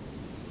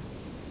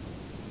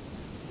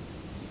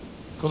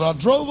 because I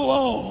drove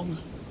along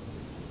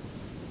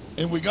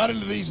and we got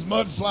into these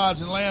mudslides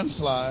and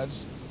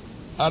landslides,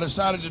 I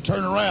decided to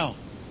turn around.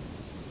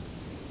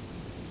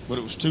 But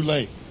it was too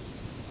late.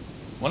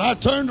 When I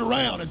turned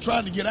around and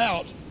tried to get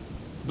out,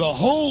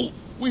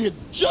 we had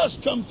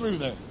just come through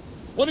there.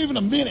 Wasn't even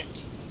a minute.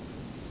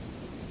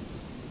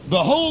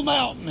 The whole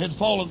mountain had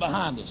fallen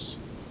behind us.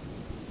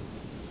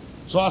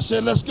 So I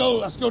said, let's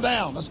go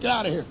down. Let's get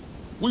out of here.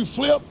 We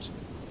flipped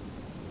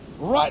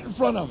right in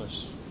front of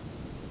us.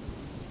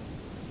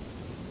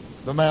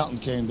 The mountain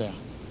came down.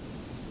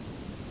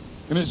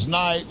 And it's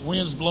night,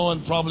 wind's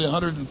blowing probably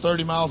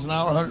 130 miles an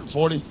hour,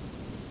 140.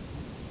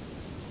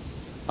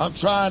 I'm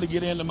trying to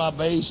get into my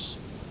base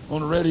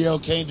on the radio,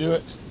 can't do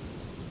it.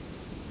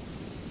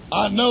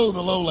 I know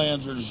the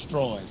lowlands are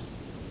destroyed.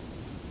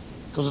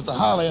 Because if the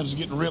highlands are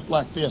getting ripped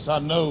like this, I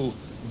know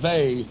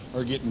they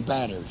are getting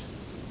battered.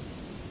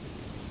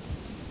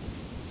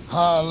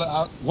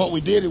 What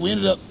we did, we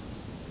ended up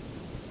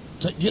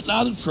getting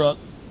out of the truck.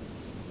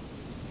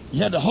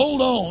 You had to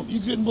hold on.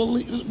 You couldn't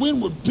believe the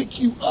wind would pick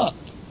you up.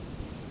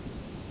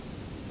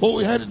 What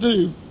we had to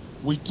do,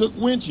 we took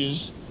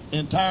winches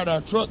and tied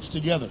our trucks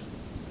together.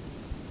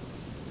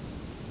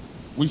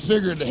 We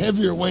figured the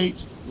heavier weight,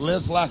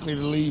 less likely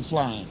to leave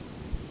flying.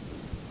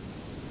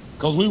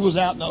 Because we was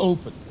out in the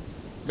open.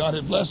 God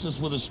had blessed us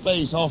with a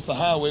space off the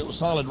highway. It was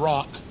solid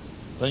rock.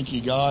 Thank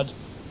you, God.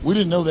 We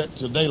didn't know that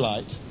till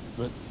daylight.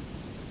 But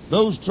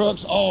those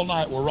trucks all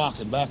night were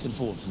rocking back and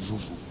forth.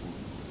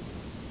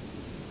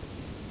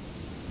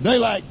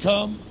 Daylight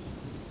come.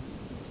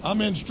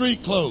 I'm in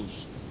street clothes.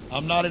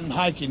 I'm not in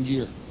hiking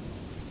gear.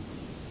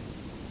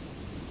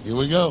 Here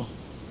we go.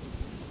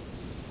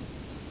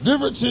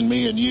 Difference in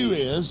me and you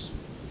is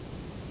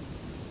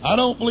I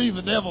don't believe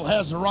the devil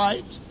has the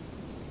right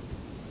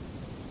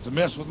to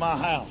mess with my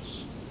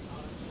house.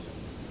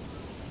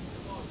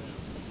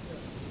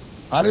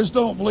 I just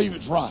don't believe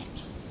it's right.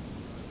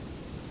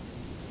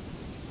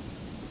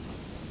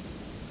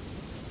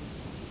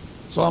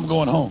 So I'm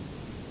going home.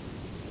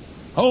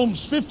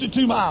 Home's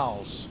 52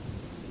 miles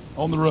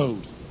on the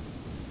road.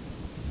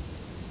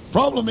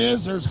 Problem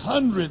is there's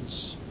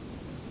hundreds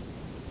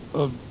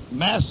of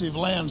massive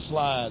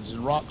landslides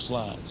and rock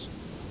slides.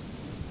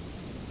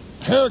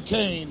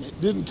 Hurricane, it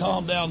didn't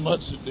calm down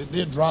much. It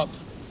did drop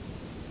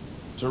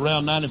to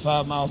around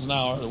 95 miles an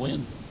hour, the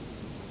wind.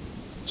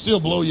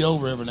 Still blow you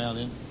over every now and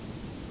then.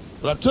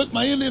 But I took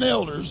my Indian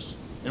elders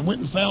and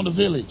went and found a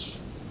village.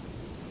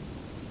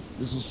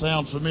 This will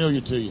sound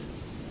familiar to you.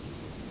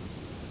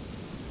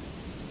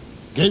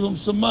 Gave them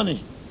some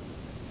money.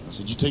 I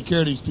said, you take care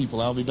of these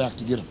people. I'll be back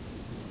to get them.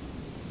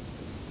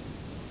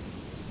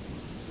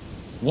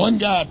 One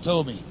guy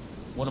told me,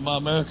 one of my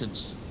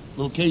Americans,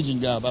 little Cajun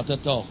guy about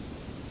that tall.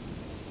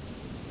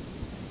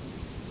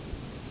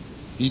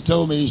 He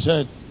told me, he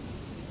said,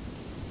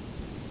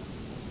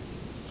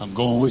 I'm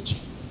going with you.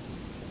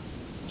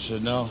 I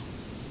said, no.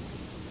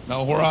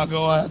 Now where I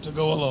go, I have to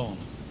go alone.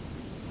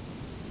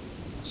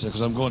 I said,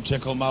 because I'm going to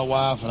check on my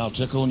wife and I'll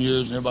check on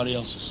yours and everybody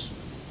else's.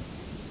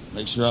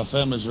 Make sure our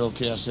families are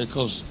okay. I said,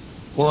 because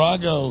where I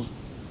go,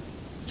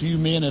 few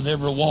men have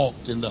ever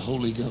walked in the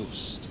Holy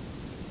Ghost.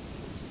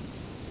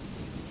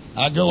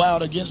 I go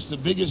out against the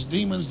biggest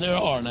demons there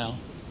are now.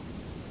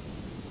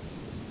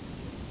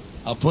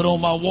 I put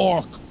on my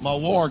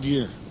war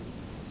gear,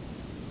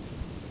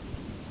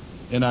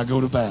 and I go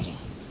to battle.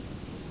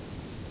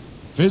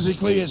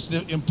 Physically, it's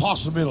the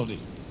impossibility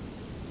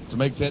to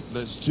make that.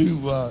 There's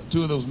two of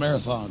those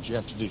marathons you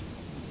have to do.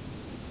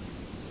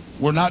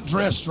 We're not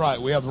dressed right.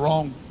 We have the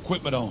wrong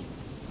equipment on.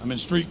 I'm in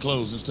street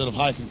clothes instead of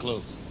hiking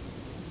clothes.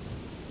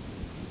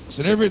 I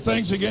said,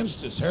 everything's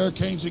against us.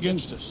 Hurricane's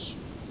against us.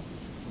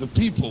 The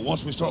people,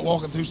 once we start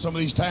walking through some of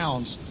these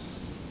towns,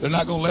 they're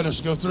not going to let us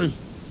go through.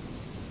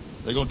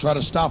 They're going to try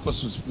to stop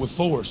us with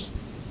force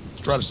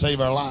to try to save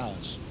our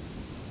lives.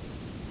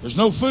 There's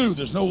no food.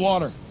 There's no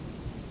water.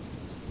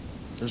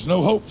 There's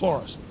no hope for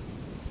us.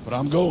 But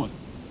I'm going.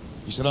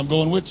 He said, I'm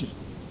going with you.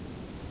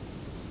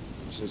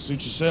 I said,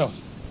 suit yourself.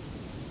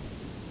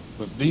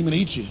 But if the demon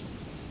eats you,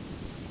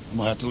 I'm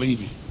going to have to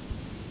leave you.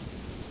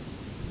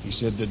 He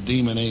said, the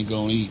demon ain't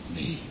going to eat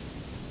me.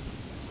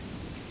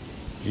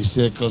 He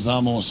said, because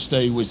I'm going to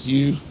stay with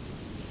you,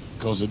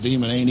 because the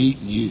demon ain't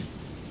eating you.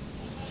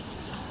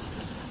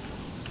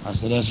 I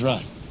said, that's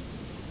right.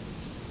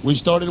 We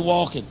started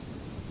walking.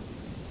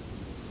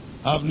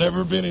 I've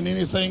never been in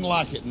anything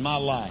like it in my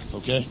life,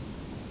 okay?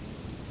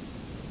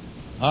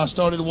 I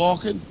started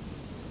walking,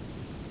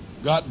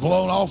 got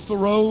blown off the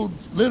road,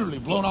 literally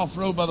blown off the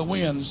road by the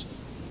winds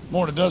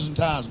more than a dozen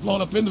times,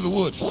 blown up into the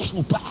woods.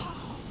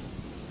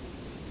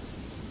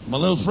 My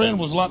little friend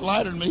was a lot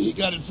lighter than me. He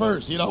got it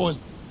first. He'd always,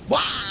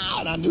 wow,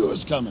 and I knew it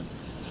was coming.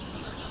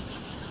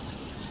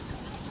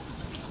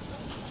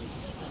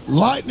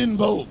 Lightning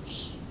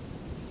bolts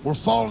were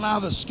falling out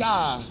of the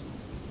sky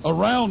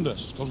around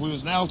us because we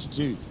was in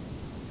altitude.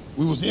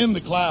 We was in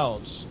the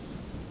clouds.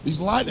 These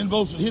lightning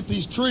bolts would hit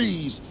these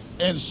trees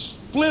and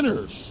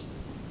splinters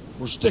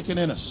were sticking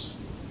in us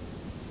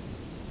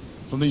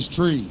from these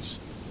trees.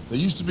 There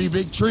used to be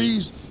big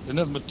trees. There's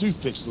nothing but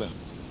toothpicks left.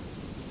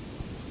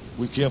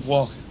 We kept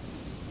walking.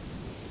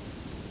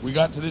 We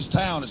got to this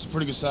town. It's a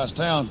pretty good sized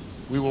town.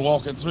 We were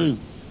walking through.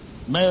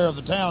 Mayor of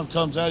the town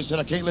comes out. He said,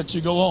 I can't let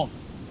you go on.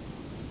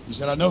 He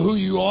said, I know who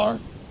you are.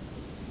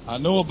 I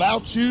know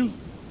about you.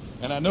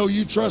 And I know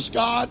you trust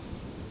God.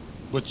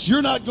 But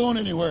you're not going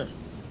anywhere.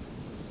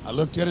 I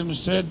looked at him and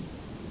said,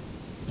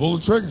 pull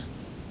the trigger.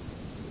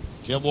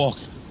 Kept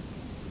walking.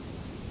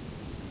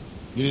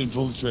 He didn't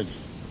pull the trigger.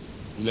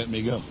 He let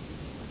me go.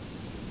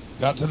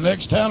 Got to the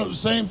next town, it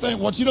was the same thing.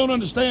 What you don't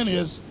understand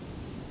is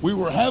we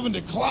were having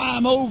to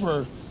climb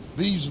over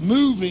these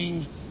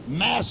moving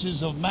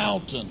masses of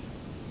mountain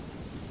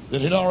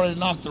that had already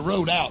knocked the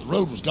road out. The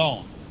road was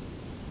gone.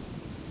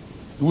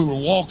 And we were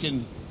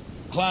walking,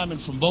 climbing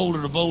from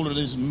boulder to boulder.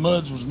 These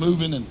muds was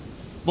moving, and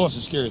boy, it's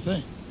a scary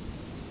thing.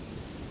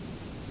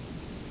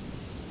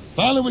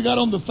 Finally, we got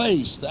on the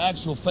face, the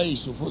actual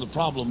face of where the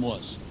problem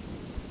was.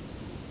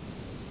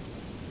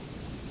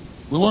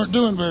 We weren't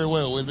doing very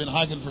well. We'd been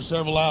hiking for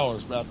several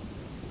hours, about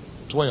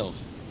 12.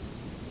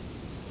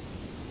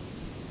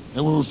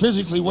 And we were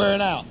physically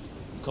wearing out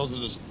because of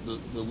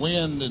the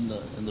wind and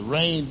the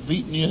rain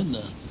beating you and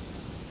the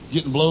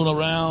getting blown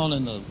around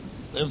and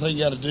everything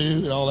you got to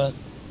do and all that.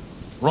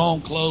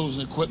 Wrong clothes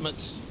and equipment.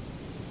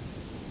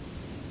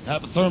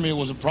 Hypothermia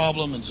was a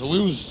problem, and so we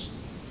was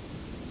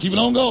keeping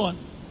on going.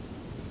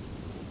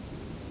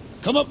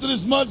 Come up to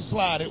this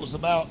mudslide. It was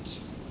about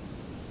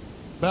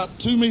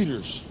 2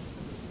 meters.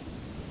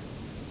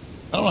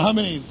 I don't know how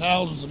many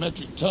thousands of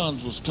metric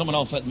tons was coming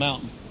off that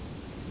mountain.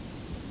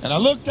 And I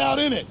looked out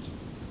in it,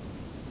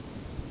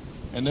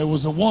 and there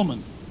was a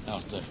woman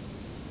out there.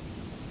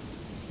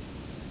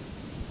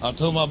 I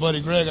told my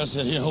buddy Greg, I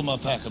said, here, hold my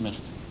pack a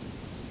minute.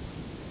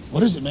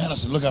 What is it, man? I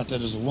said, look out there,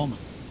 there's a woman.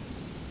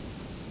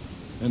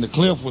 And the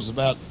cliff was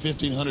about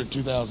 1,500,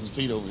 2,000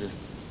 feet over here.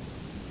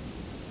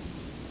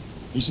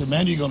 He said,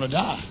 man, you're going to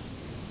die.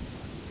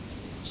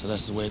 So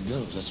that's the way it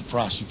goes. That's the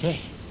price you pay.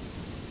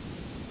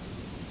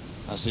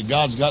 I said,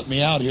 God's got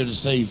me out here to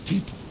save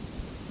people.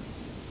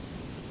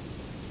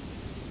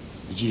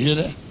 Did you hear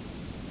that?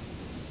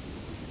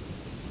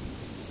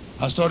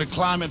 I started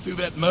climbing through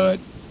that mud,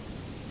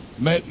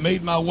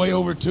 made my way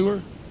over to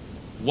her,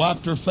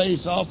 wiped her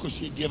face off because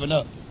she'd given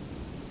up.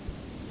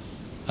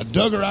 I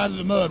dug her out of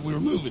the mud. We were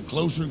moving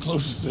closer and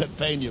closer to that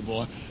Pena,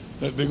 boy,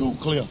 that big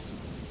old cliff.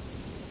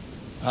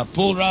 I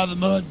pulled her out of the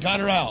mud, got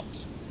her out,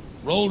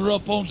 rolled her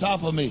up on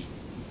top of me,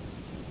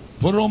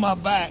 put her on my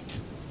back,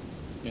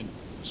 and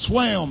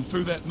swam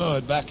through that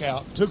mud back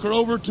out. Took her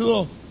over to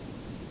a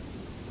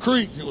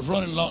creek that was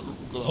running along.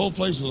 The whole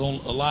place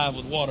was alive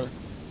with water.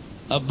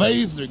 I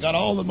bathed her, got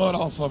all the mud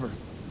off of her.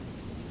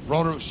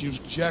 Brought her.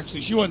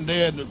 She wasn't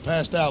dead and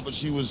passed out, but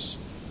she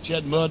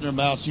had mud in her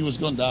mouth. She was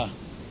going to die.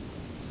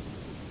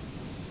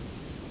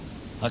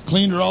 I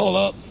cleaned her all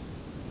up.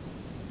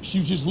 She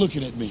was just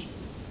looking at me,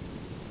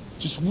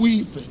 just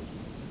weeping.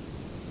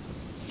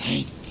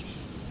 Thank you.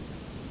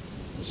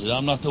 I said,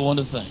 I'm not the one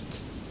to thank.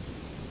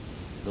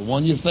 The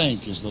one you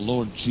thank is the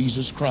Lord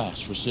Jesus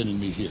Christ for sending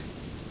me here.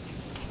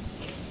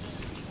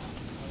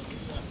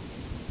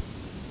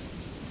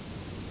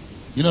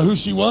 You know who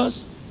she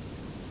was?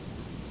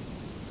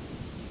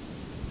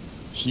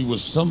 She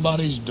was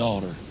somebody's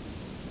daughter.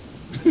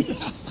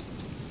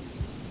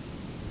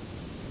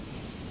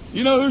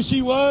 You know who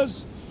she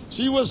was?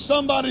 She was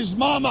somebody's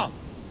mama.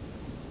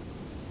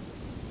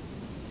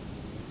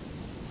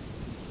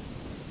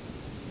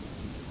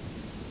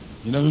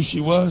 You know who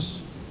she was?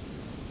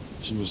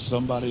 She was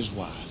somebody's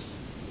wife.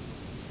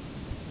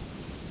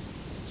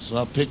 So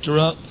I picked her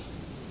up,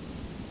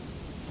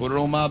 put her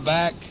on my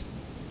back,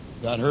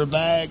 got her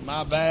bag,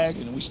 my bag,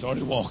 and we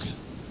started walking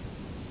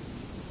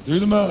through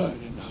the mud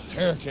and the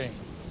hurricane.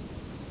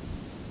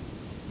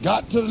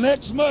 Got to the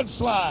next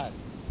mudslide.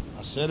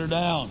 I set her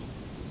down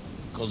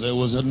because there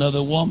was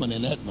another woman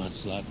in that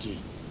mudslide too.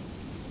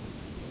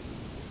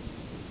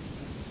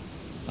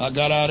 I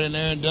got out in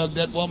there and dug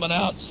that woman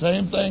out.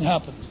 Same thing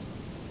happened.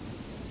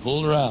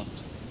 Pulled her out.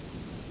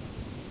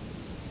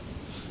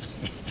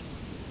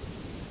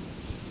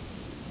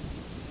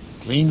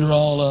 Cleaned her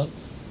all up.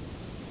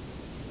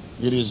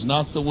 It is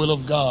not the will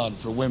of God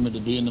for women to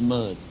be in the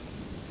mud.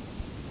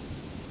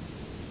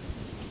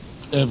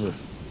 Ever.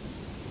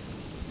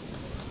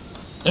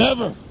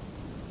 Ever.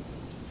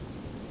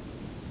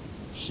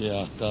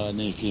 Shiata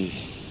Nikki.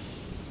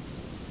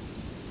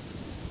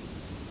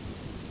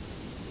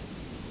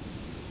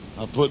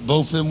 I put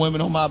both them women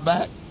on my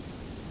back.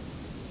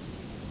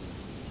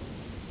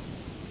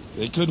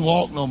 They couldn't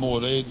walk no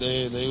more.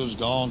 They was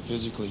gone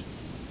physically.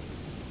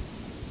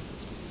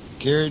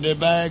 Carried their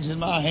bags in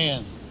my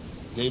hand.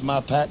 Gave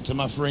my pack to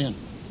my friend.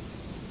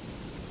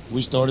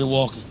 We started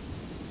walking.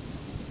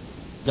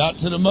 Got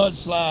to the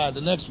mudslide,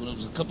 the next one. It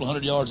was a couple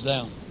 100 yards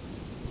down.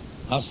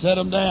 I set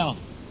them down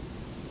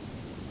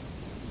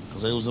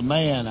because there was a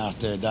man out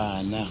there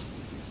dying now.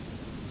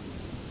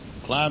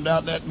 Climbed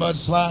out that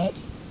mudslide.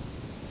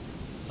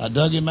 I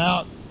dug him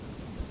out.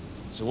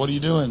 Said, what are you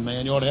doing,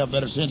 man? You ought to have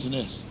better sense than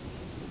this.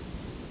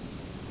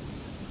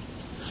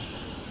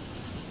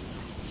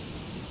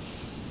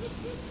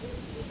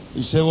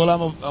 He said, well,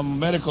 I'm a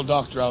medical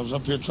doctor. I was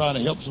up here trying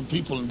to help some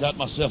people and got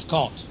myself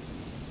caught.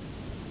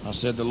 I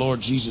said, the Lord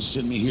Jesus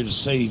sent me here to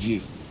save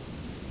you.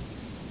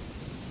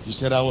 He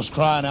said, I was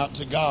crying out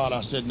to God.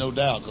 I said, no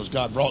doubt, because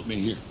God brought me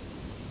here.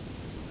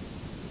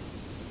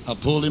 I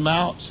pulled him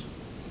out.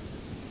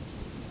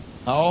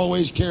 I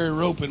always carry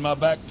rope in my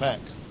backpack.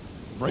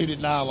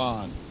 Braided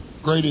nylon.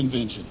 Great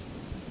invention.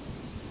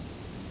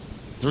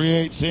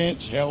 3/8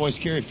 inch. I always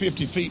carry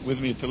 50 feet with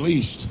me at the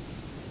least.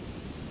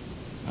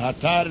 I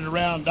tied it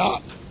around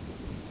Doc,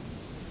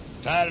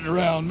 tied it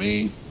around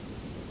me,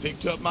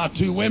 picked up my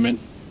two women,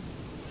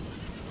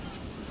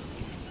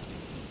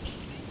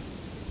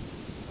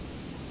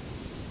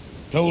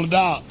 told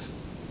Doc,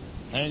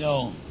 hang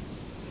on,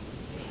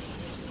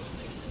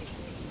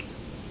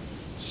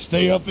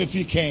 stay up if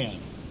you can.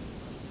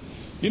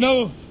 You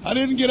know, I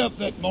didn't get up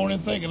that morning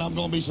thinking I'm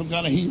going to be some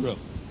kind of hero.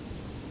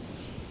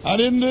 I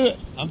didn't do it.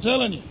 I'm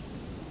telling you.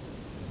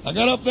 I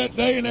got up that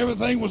day and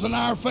everything was in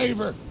our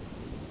favor.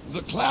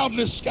 The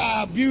cloudless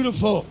sky,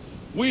 beautiful.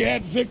 We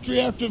had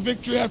victory after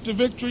victory after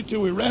victory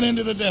till we ran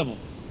into the devil.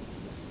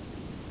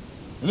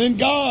 And then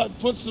God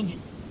put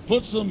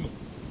some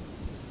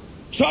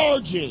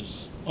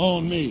charges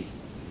on me.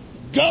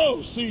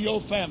 Go see your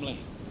family.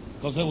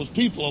 Because there was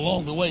people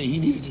along the way he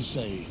needed to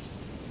save.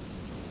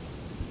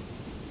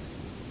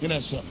 Isn't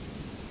that something?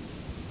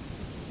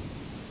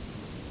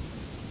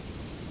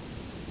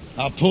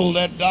 I pulled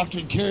that doctor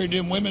and carried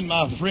them women.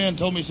 My friend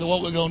told me, he said,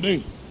 what we going to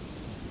do?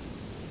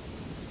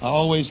 I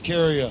always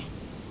carry a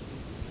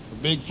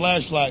big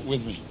flashlight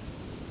with me.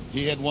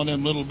 He had one of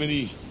them little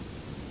bitty,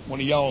 one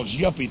of y'all's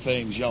yuppie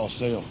things y'all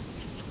sell.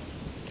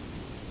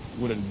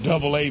 With a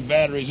AA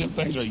batteries. Them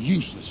things are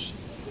useless.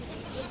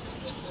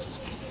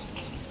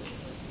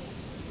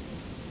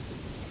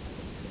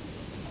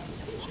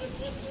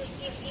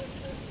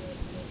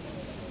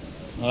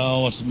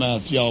 Oh, what's the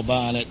matter with y'all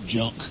buying that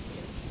junk?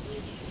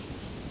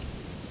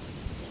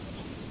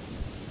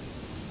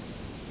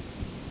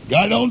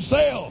 Got it on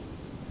sale.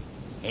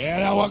 Yeah,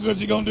 now what good's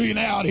it going to do you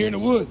now out here in the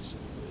woods?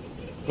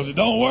 Because it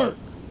don't work.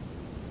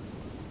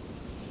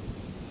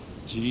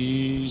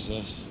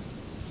 Jesus.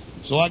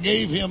 So I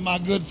gave him my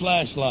good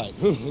flashlight.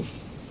 Because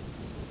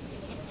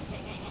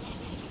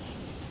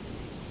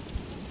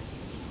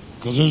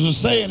there's a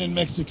saying in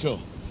Mexico,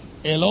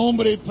 el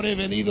hombre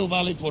prevenido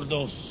vale por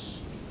dos.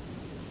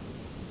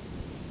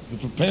 The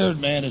prepared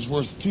man is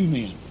worth two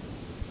men.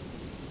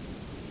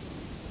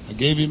 I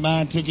gave him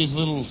mine, took his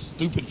little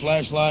stupid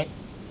flashlight,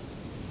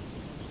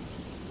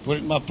 put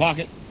it in my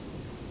pocket.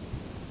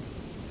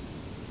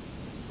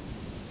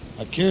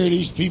 I carried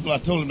these people. I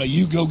told him, now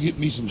you go get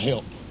me some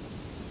help.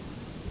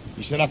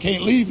 He said, I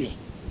can't leave you.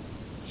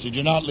 I said,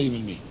 you're not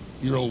leaving me.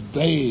 You're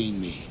obeying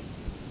me.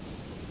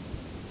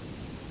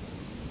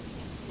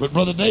 But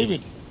Brother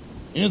David,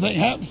 anything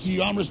happens to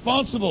you, I'm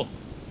responsible.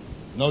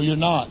 No, you're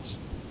not.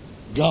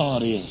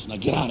 God is. Now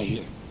get out of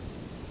here.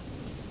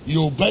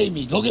 You obey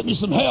me. Go get me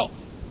some help.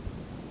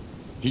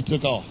 He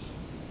took off.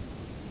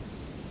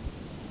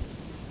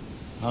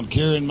 I'm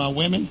carrying my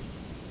women,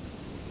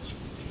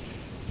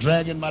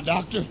 dragging my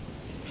doctor.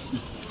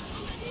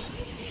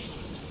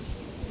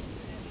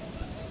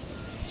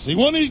 See,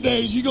 one of these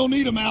days you're going to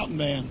need a mountain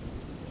man.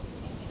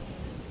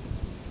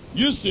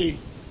 You see,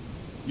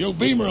 your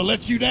Beamer will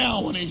let you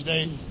down one of these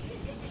days.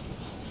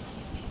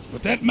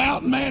 But that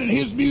mountain man and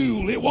his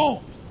mule, it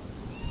won't.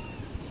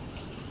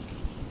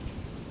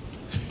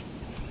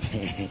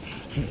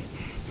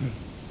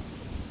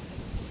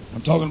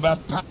 I'm talking about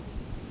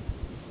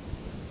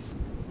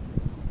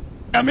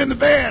I'm in the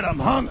bed, I'm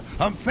hungry,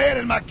 I'm fed,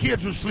 and my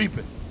kids are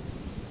sleeping.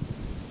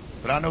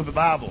 But I know the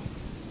Bible.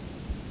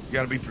 You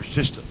got to be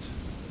persistent.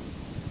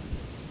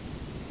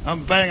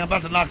 I'm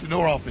about to knock the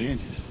door off the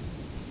hinges.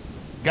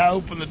 Guy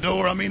opened the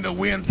door. I mean, the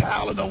wind's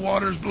howling, the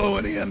water's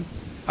blowing in.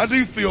 I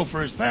do feel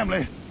for his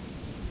family.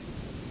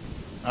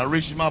 I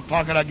reached in my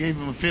pocket. I gave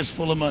him a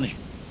fistful of money.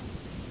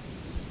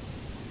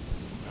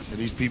 I said,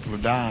 these people are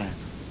dying.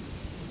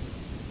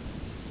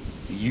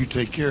 You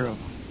take care of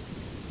them.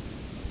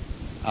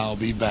 I'll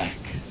be back.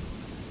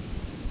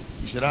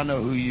 He said, I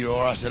know who you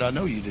are. I said, I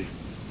know you do.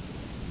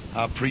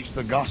 I preach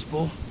the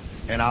gospel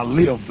and I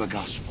live the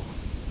gospel.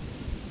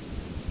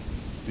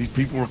 These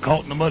people were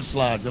caught in the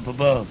mudslides up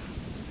above.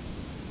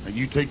 And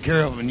you take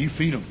care of them and you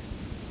feed them.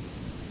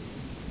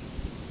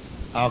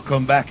 I'll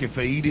come back if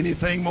they eat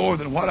anything more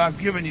than what I've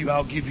given you.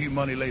 I'll give you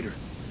money later.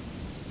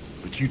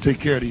 But you take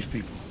care of these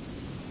people.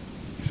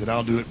 He said,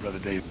 I'll do it, Brother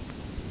David.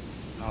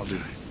 I'll do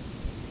it.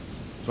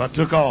 So I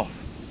took off.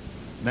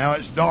 Now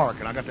it's dark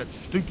and I got that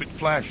stupid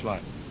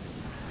flashlight.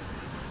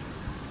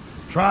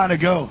 Trying to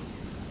go.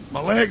 My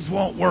legs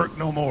won't work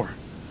no more.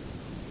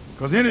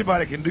 Because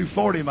anybody can do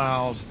 40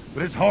 miles,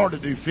 but it's hard to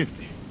do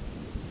 50.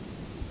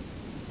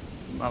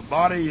 My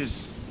body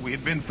we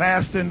had been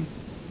fasting.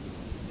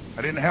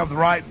 I didn't have the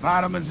right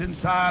vitamins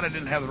inside. I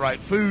didn't have the right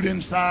food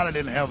inside.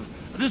 I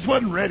just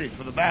wasn't ready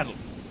for the battle.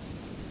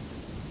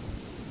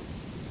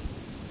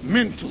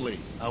 Mentally,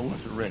 I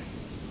wasn't ready.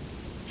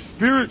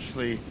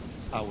 Spiritually,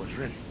 I was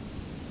ready.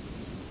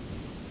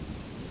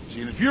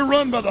 See, and if you're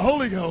run by the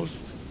Holy Ghost,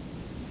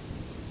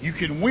 you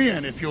can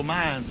win if your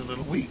mind's a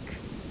little weak.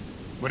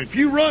 But if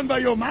you run by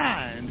your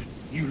mind,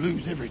 you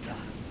lose every time.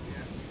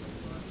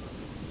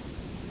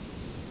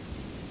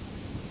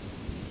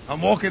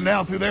 I'm walking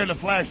down through there and the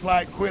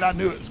flashlight quit. I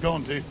knew it was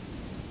going to.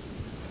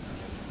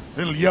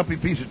 Little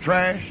yuppie piece of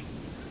trash.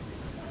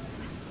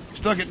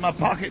 Stuck it in my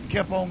pocket and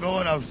kept on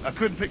going. I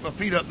couldn't pick my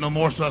feet up no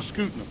more, so I was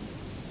scooting them.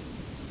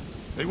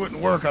 They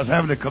wouldn't work. I was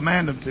having to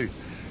command them to.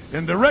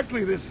 And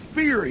directly this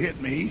fear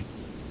hit me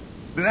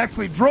that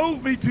actually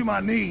drove me to my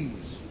knees.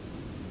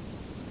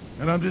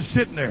 And I'm just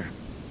sitting there.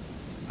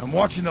 I'm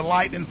watching the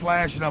lightning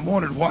flash and I'm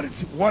wondering what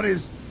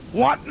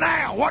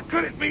now? What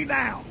could it be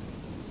now?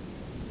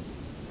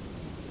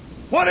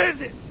 What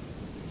is it?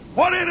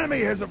 What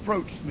enemy has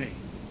approached me?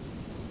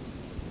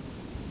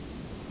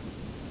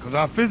 Because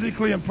I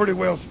physically am pretty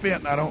well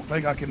spent and I don't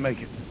think I can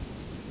make it.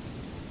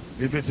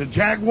 If it's a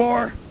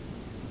jaguar,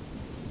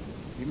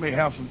 you may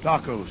have some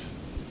tacos.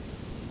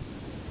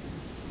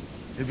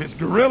 If it's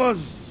gorillas,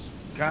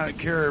 kind of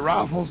carry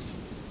rifles,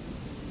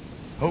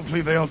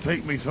 hopefully they'll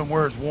take me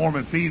somewhere it's warm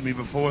and feed me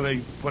before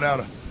they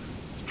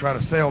try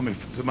to sell me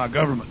to my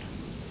government.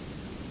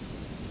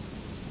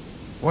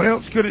 What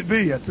else could it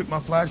be? I took my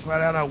flashlight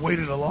out. I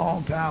waited a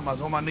long time. I was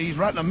on my knees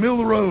right in the middle of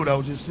the road. I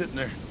was just sitting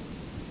there.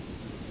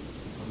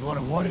 I was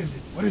wondering, what is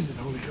it? What is it,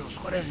 Holy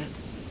Ghost? What is it?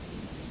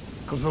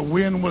 Because the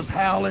wind was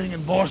howling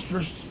and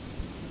boisterous.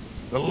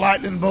 The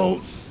lightning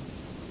bolts.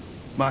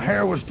 My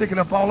hair was sticking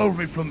up all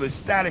over me from the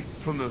static,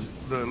 from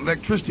the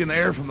electricity in the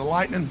air, from the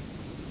lightning.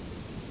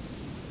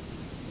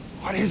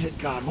 What is it,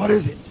 God? What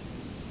is it?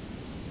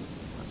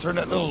 I turned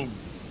that little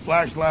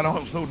flashlight on.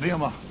 It was so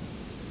dim.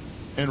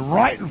 And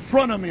right in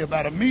front of me,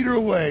 about a meter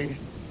away,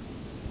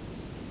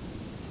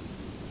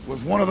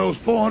 was one of those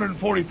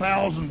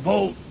 440,000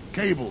 volt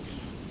cables.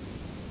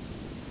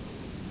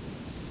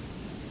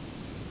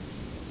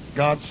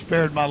 God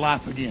spared my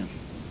life again.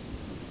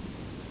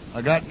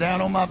 I got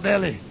down on my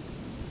belly,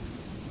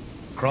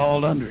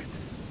 crawled under it,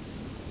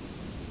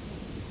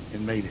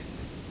 and made it.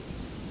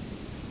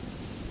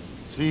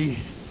 See,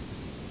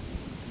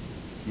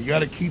 you got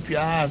to keep your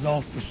eyes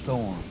off the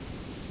storm.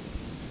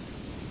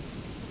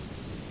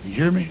 You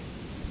hear me?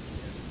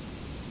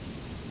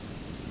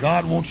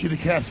 God wants you to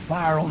cast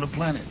fire on the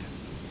planet.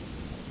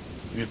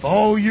 And if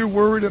all you're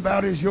worried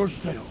about is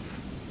yourself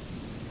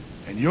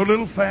and your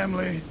little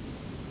family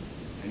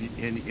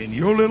and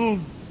your little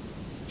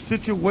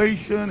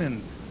situation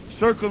and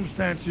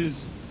circumstances,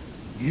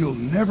 you'll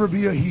never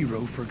be a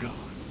hero for God.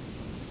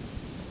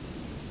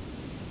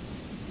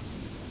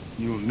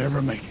 You'll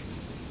never make it.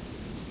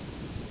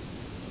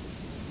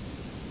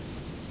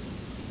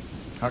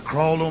 I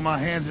crawled on my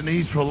hands and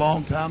knees for a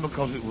long time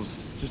because it was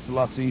just a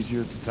lot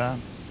easier at the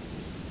time.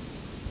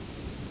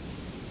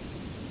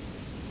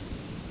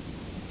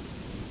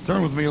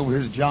 Turn with me over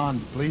here to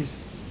John, please.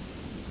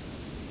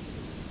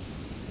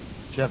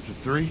 Chapter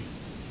 3.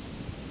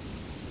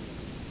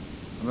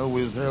 I know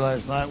we was there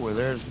last night. We're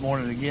there this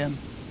morning again.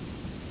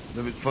 A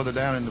little bit further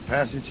down in the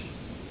passage.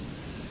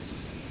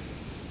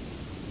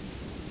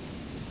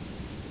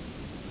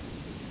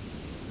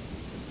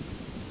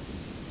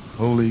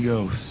 Holy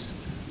Ghost.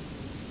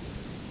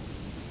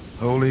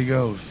 Holy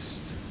Ghost.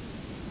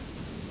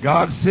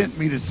 God sent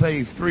me to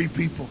save 3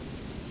 people.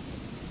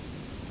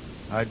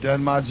 I'd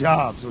done my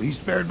job, so he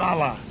spared my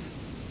life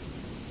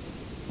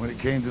when it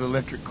came to the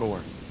electric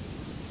cord.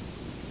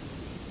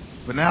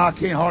 But now I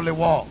can't hardly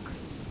walk.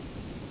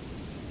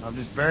 I'm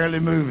just barely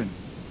moving,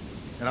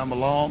 and I'm a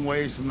long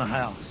ways from the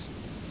house.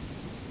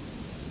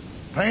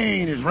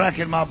 Pain is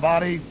racking my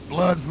body.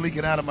 Blood's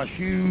leaking out of my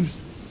shoes.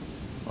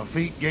 My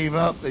feet gave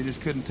up. They just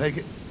couldn't take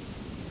it.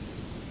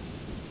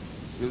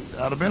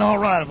 I'd have been all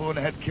right if I wouldn't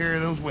have had to carry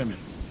those women.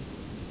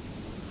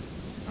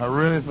 I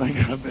really think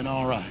I'd have been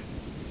all right.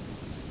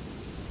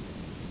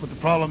 But the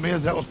problem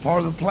is that was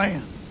part of the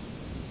plan.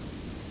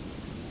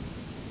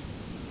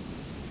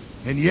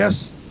 And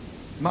yes,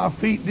 my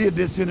feet did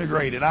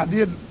disintegrate. And I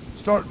did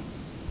start,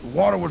 the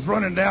water was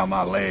running down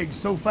my legs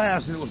so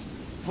fast and it was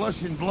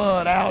flushing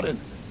blood out. And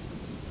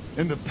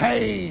the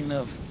pain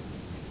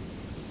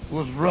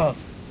was rough.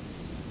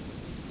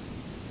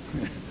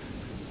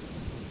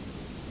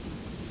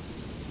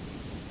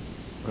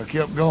 But I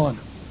kept going.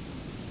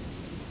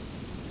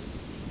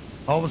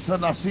 All of a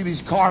sudden I see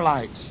these car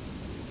lights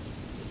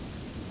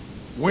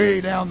way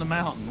down the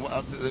mountain.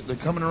 They're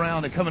coming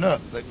around, they're coming up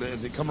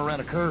as they come around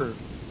a curve.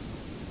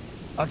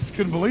 I just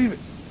couldn't believe it.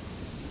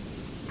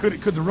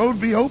 Could the road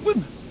be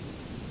open?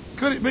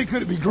 Could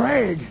it be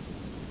Greg?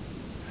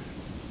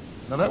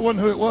 Now that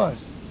wasn't who it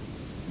was.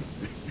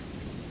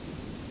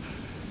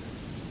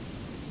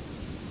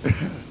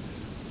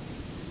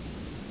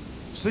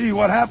 See,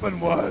 what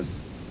happened was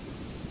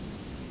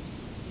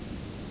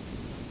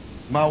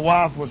my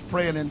wife was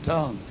praying in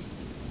tongues.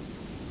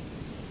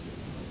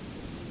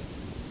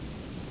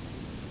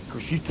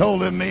 Because she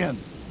told them men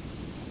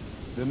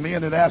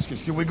had asked her,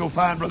 should we go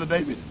find Brother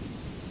David?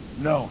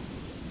 No.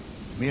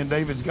 Me and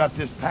David's got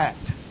this packed.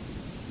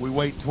 We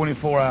wait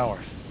 24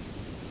 hours.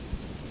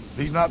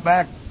 If he's not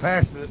back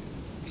past the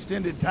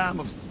extended time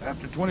of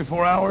after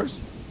 24 hours,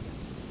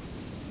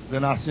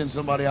 then I send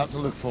somebody out to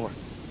look for it.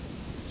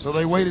 So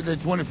they waited their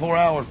 24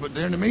 hours, but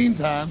in the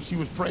meantime, she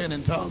was praying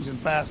in tongues and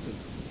fasting,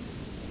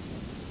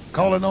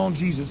 calling on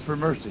Jesus for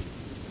mercy.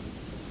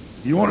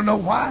 You want to know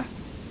why?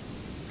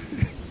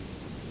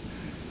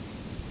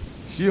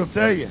 She'll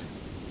tell you,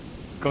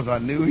 because I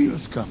knew he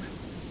was coming.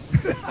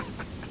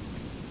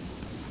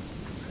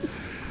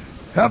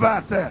 How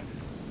about that?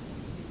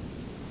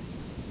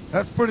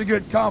 That's pretty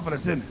good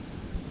confidence, isn't it?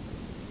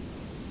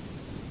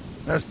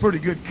 That's pretty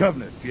good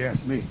covenant, if you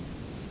ask me.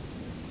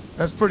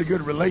 That's pretty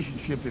good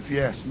relationship, if you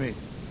ask me.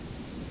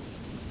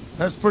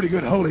 That's pretty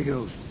good Holy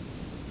Ghost.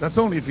 That's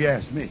only if you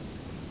ask me.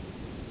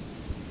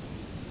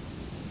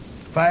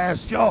 If I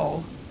asked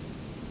y'all,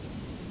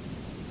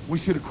 we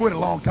should have quit a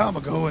long time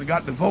ago and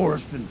got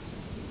divorced and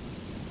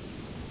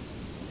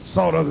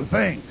sought other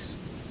things.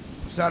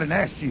 So I didn't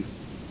ask you.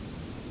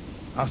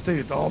 I stayed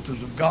at the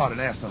altars of God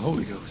and asked the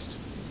Holy Ghost.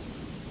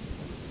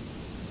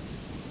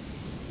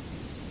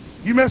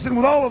 You messing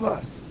with all of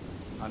us?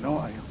 I know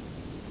I am.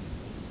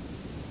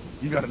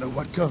 You got to know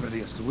what covenant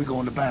is, because we're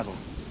going to battle.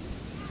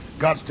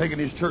 God's taking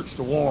his church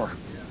to war.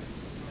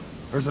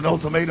 There's an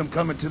ultimatum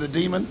coming to the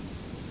demon,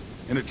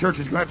 and the church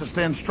is going to have to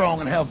stand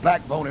strong and have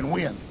backbone and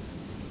win.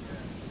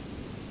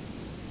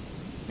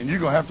 And you're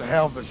going to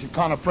have the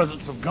Shekinah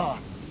presence of God.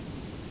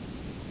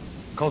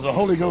 Because the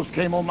Holy Ghost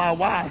came on my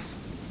wife.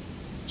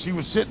 She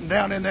was sitting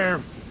down in there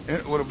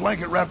with a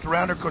blanket wrapped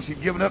around her because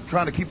she'd given up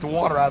trying to keep the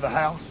water out of the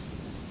house.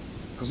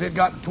 Because they'd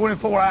gotten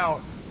 24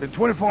 hours. In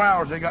 24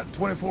 hours, they got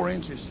 24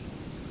 inches.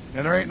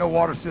 And there ain't no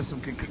water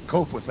system can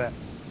cope with that.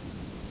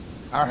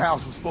 Our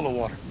house was full of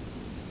water.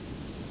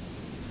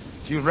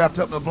 She was wrapped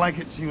up in a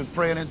blanket. She was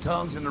praying in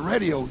tongues, and the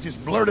radio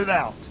just blurted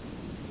out.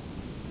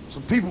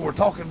 Some people were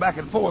talking back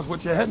and forth,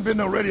 which there hadn't been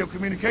no radio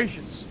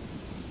communications.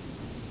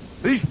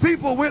 These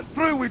people went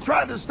through. We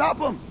tried to stop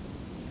them,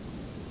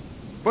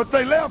 but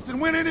they left and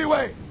went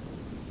anyway.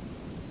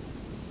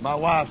 My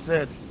wife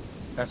said,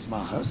 "That's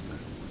my husband."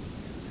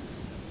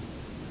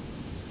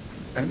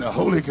 And the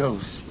Holy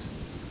Ghost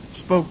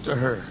spoke to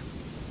her,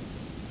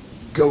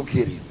 "Go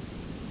get him."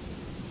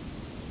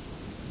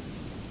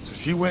 So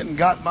she went and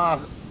got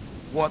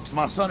what's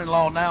my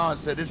son-in-law now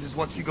and said, "This is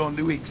what you're going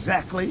to do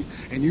exactly,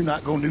 and you're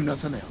not going to do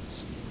nothing else.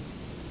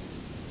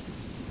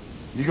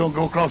 You're going to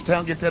go across town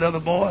and get that other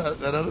boy,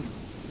 that other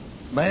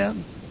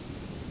man.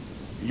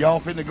 Y'all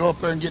finna go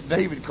up there and get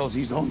David because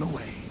he's on the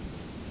way."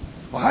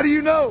 "Well, how do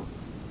you know?"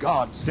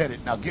 "God said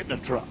it. Now get in the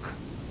truck."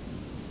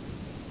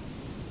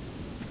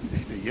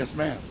 He said, "Yes,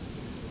 ma'am.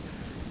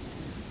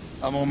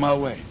 I'm on my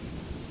way."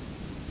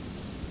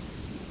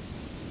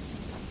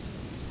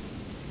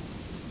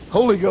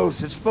 Holy Ghost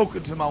had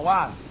spoken to my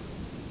wife.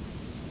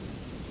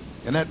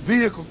 And that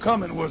vehicle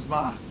coming was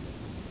my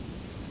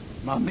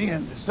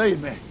men to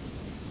save me.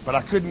 But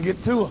I couldn't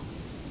get to them.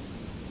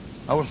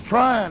 I was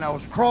trying. I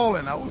was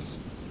crawling. I was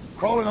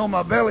crawling on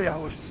my belly. I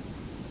was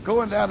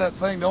going down that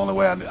thing the only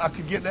way I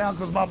could get down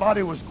because my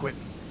body was quitting.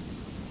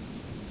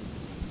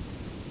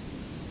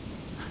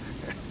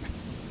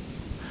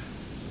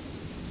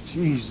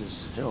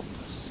 Jesus, help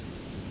us.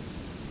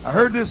 I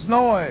heard this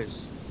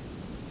noise.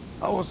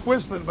 I was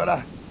whistling,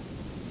 but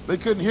they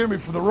couldn't hear me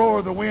for the roar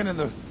of the wind, and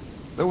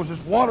there was this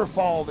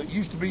waterfall that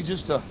used to be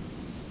just a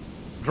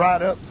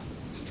dried up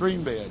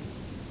stream bed.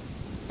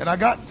 And I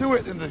got to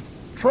it, and the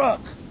truck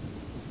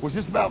was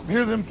just about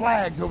here, them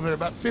flags over there,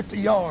 about 50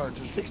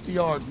 yards or 60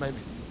 yards maybe.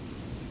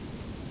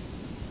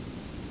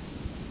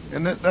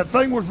 And that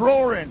thing was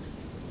roaring,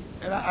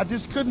 and I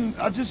just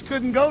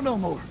couldn't go no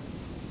more.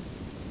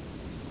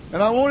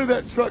 And I wanted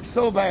that truck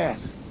so bad,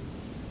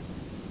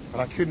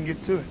 but I couldn't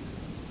get to it.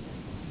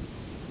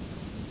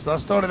 So I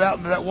started out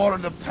into that water,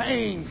 and the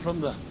pain from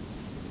the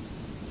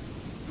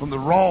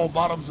raw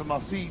bottoms of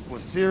my feet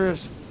was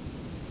serious.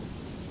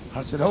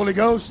 I said, "Holy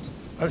Ghost,"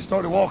 I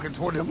started walking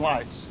toward them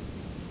lights.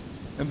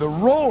 And the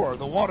roar,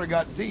 the water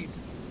got deep.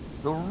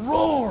 The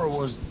roar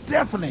was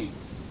deafening.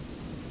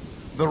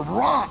 The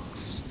rocks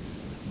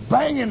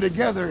banging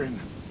together, and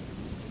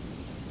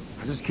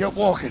I just kept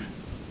walking.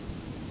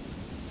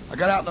 I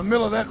got out in the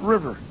middle of that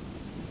river,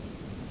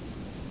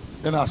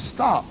 and I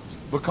stopped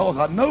because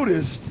I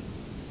noticed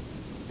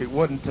it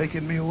wasn't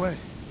taking me away.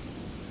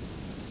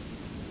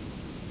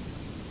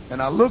 And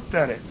I looked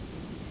at it,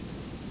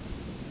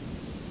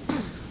 and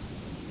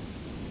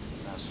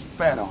I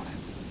spat on it,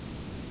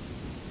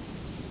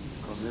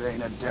 because it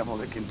ain't a devil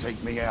that can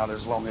take me out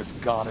as long as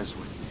God is with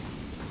me.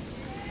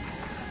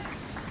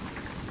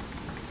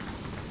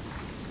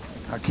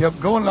 I kept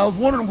going, and I was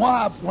wondering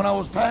why, when I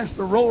was past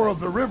the roar of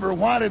the river,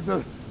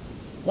 and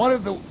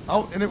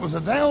it was a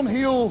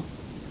downhill,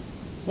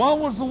 why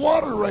was the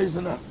water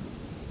raising up?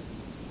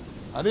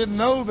 I didn't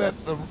know that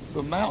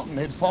the mountain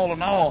had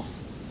fallen off,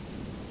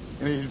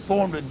 and it had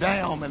formed a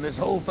dam, and this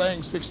whole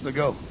thing's fixing to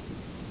go.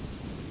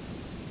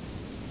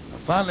 I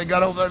finally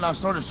got over there, and I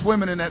started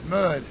swimming in that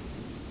mud.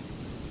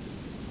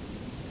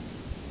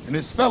 And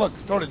this fella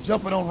started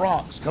jumping on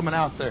rocks coming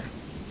out there.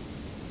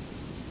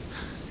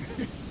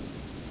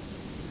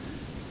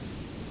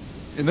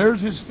 And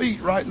there's his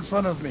feet right in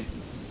front of me.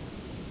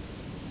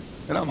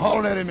 And I'm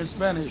hollering at him in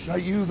Spanish,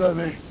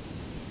 "Ayúdame."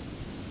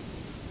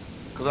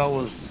 Because I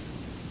was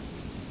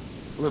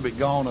a little bit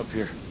gone up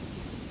here.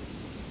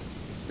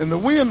 And the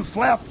wind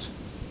flapped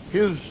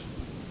his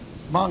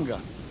manga,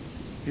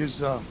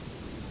 his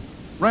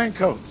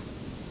raincoat.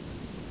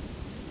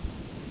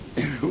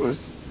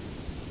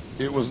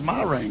 It was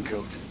my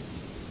raincoat.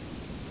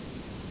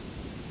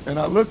 And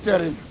I looked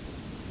at him.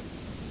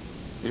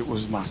 It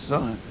was my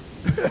son.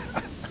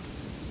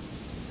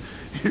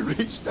 He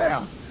reached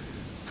down,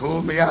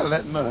 pulled me out of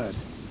that mud,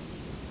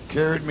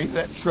 carried me to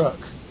that truck,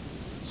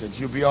 said,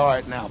 "You'll be all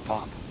right now,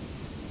 Pop.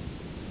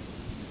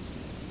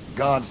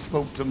 God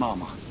spoke to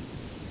Mama.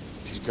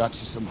 She's got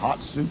you some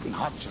hot soup and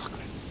hot chocolate."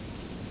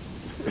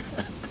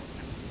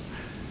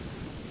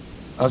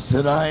 I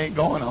said, "I ain't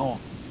going home.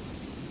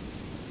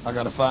 I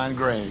got to find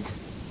Greg."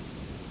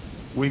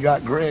 We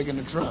got Greg in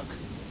the truck.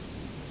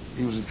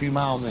 He was a few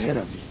miles ahead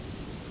of you.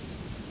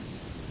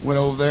 Went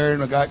over there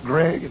and I got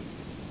Greg, and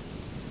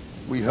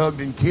we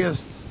hugged and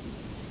kissed.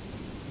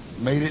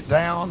 Made it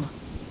down.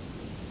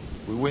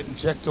 We went and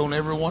checked on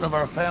every one of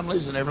our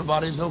families, and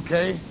everybody's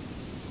okay.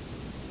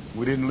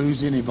 We didn't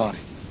lose anybody.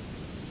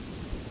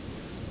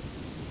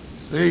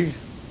 See,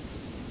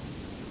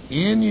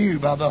 in you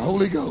by the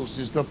Holy Ghost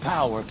is the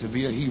power to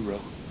be a hero.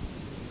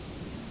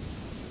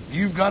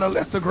 You've got to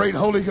let the great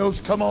Holy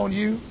Ghost come on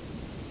you,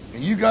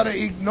 and you've got to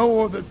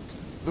ignore the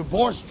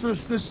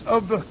boisterousness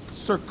of the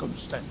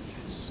circumstances.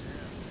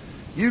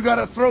 You've got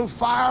to throw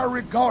fire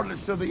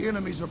regardless of the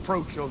enemy's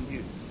approach on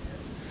you.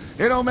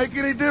 It don't make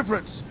any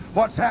difference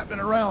what's happening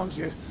around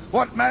you.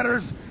 What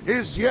matters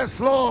is, yes,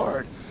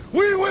 Lord,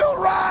 we will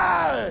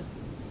ride.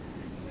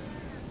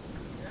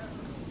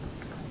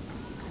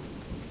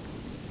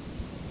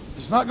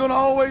 It's not going to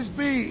always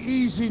be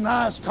easy,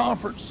 nice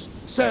conference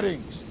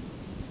settings.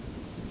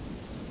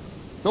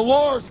 The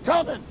war's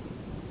coming.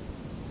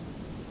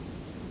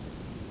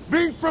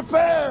 Be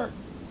prepared.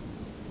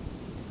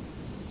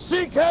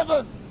 Seek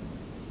heaven.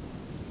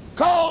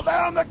 Call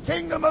down the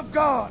kingdom of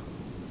God.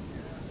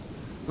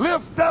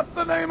 Lift up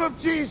the name of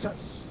Jesus.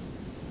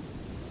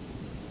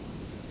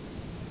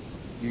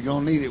 You're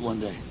going to need it one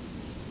day.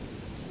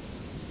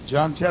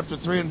 John chapter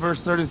 3 and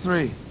verse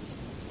 33.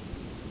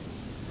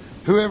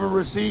 Whoever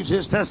receives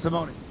his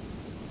testimony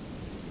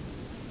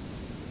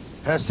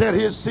has set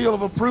his seal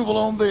of approval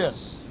on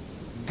this.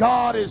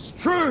 God is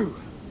true.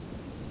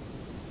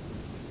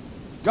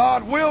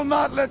 God will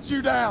not let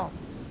you down.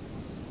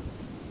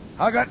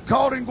 I got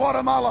caught in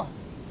Guatemala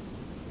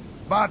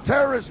by a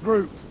terrorist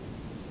group.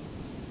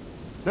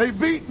 They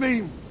beat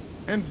me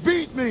and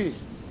beat me.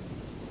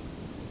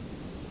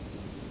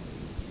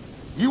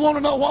 You want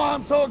to know why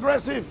I'm so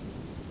aggressive?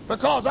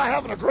 Because I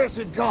have an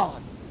aggressive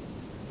God.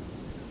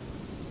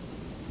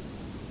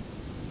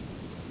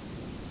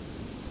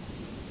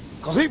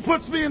 Because He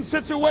puts me in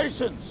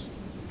situations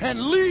and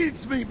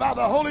leads me by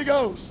the Holy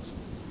Ghost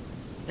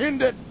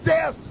into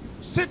death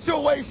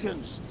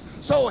situations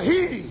so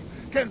He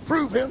can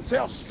prove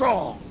Himself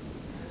strong.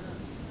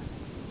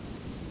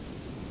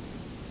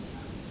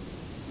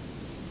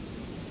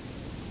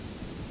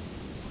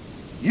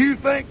 You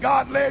think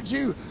God led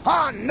you?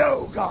 I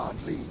know God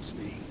leads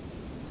me.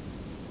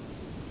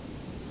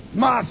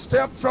 My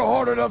steps are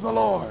ordered of the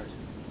Lord.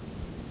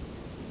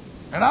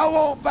 And I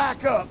won't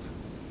back up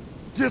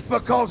just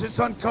because it's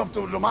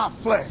uncomfortable to my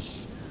flesh,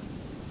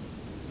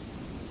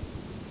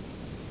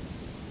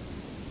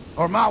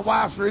 or my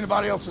wife's, or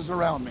anybody else's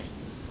around me.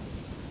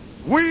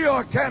 We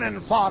are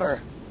cannon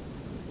fodder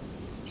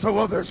so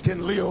others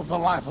can live the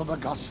life of the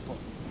gospel.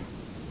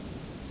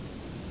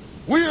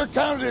 We are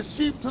counted as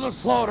sheep to the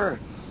slaughter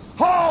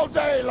all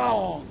day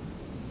long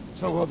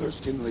so others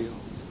can live.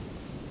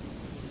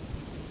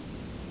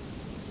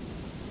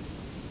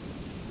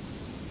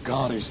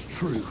 God is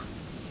true.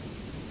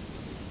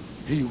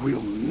 He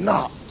will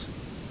not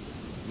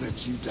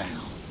let you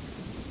down.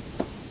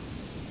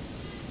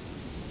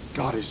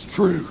 God is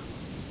true.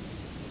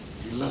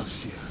 He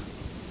loves you.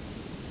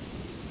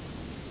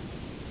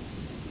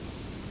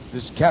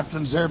 This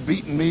captain's there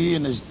beating me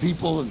and his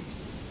people, and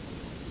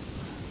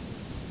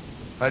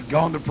I'd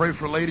gone to pray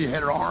for a lady,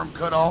 had her arm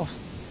cut off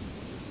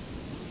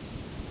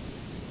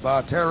by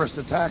a terrorist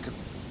attack,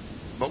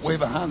 but way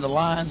behind the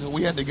lines, and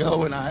we had to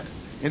go, and I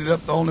ended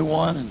up the only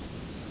one. And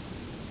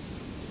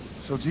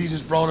so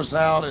Jesus brought us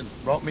out and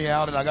brought me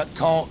out, and I got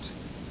caught.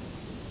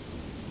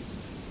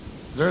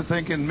 They're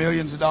thinking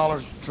millions of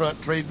dollars to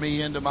trade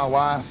me into my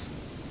wife.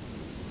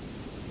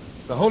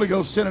 The Holy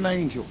Ghost sent an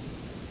angel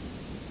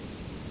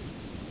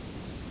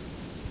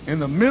in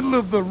the middle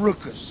of the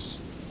ruckus.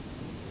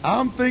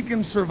 I'm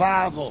thinking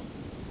survival.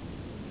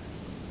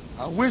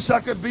 I wish I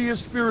could be as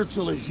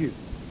spiritual as you.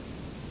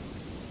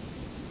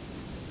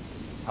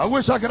 I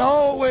wish I could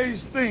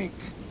always think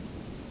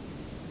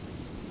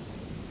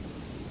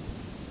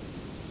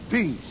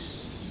peace.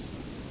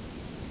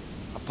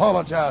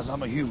 Apologize,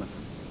 I'm a human.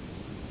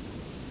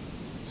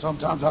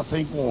 Sometimes I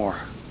think war.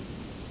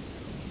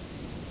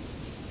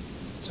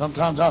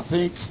 Sometimes I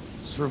think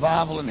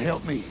survival and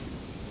help me.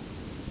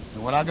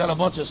 And when I got a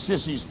bunch of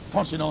sissies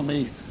punching on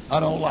me, I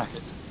don't like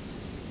it.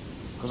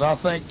 Because I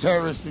think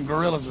terrorists and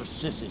guerrillas are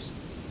sissies.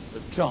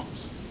 They're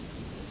chumps.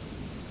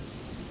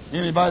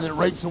 Anybody that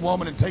rapes a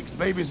woman and takes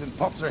babies and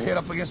pops their head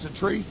up against a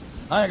tree,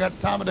 I ain't got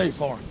time of day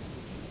for them.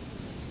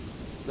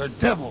 They're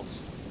devils.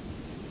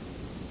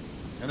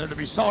 And they're to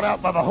be sought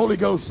out by the Holy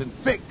Ghost and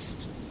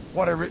fixed,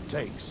 whatever it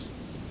takes.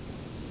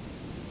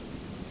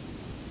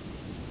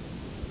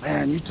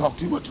 Man, you talk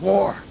too much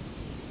war.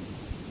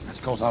 That's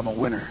because I'm a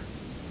winner.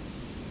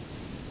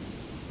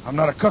 I'm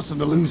not accustomed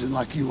to losing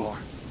like you are.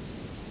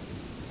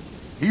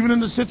 Even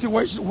in the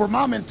situation where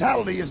my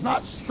mentality is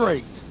not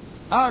straight,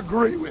 I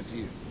agree with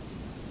you.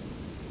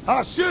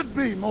 I should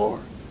be more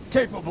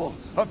capable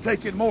of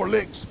taking more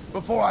licks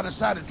before I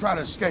decide to try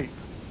to escape.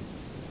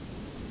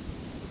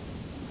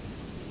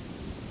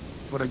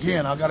 But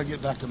again, I've got to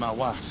get back to my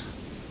wife.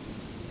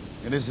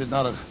 And this is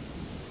not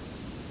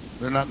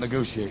they're not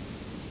negotiating.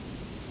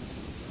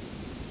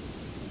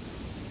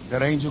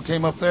 That angel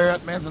came up there.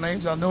 That man's an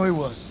angel. I know he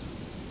was.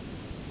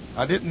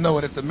 I didn't know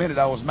it at the minute.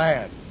 I was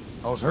mad.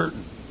 I was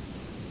hurting.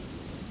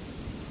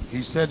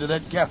 He said to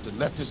that captain,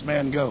 let this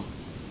man go.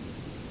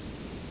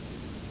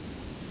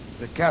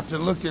 The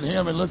captain looked at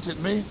him and looked at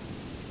me.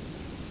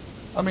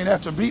 I mean,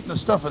 after beating the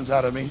stuffings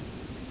out of me,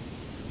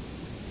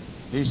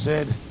 he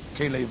said,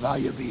 que le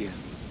vaya bien.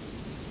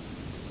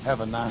 Have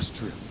a nice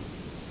trip.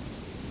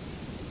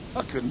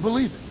 I couldn't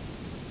believe it.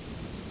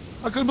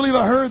 I couldn't believe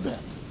I heard that.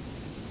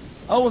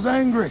 I was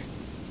angry.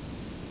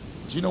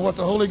 But you know what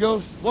the Holy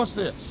Ghost? What's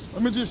this?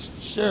 Let me just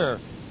share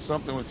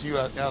something with you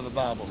out of the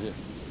Bible here.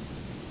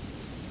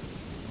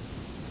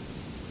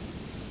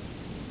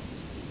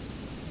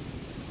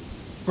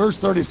 Verse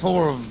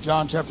 34 of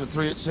John chapter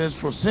 3, it says,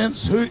 "For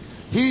since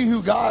he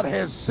who God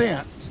has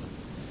sent,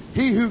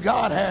 he whom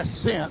God has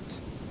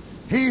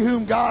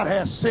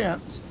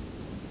sent,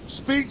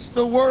 speaks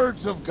the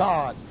words of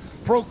God,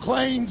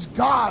 proclaims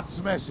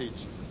God's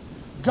message.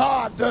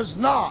 God does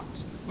not,"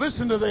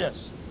 listen to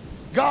this,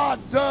 "God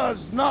does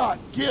not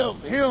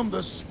give him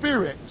the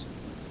Spirit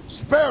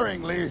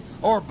sparingly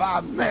or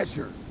by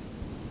measure.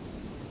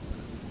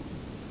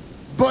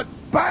 But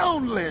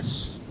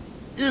boundless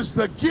is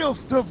the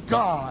gift of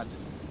God,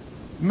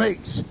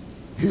 makes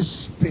his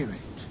Spirit."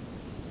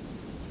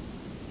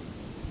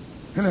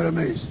 Isn't that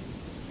amazing?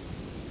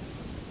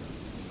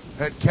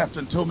 That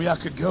captain told me I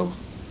could go.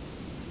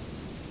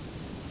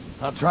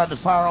 I tried to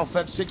fire off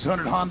that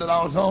 600 Honda that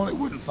I was on. It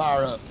wouldn't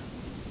fire up.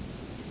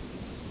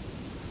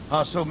 I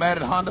was so mad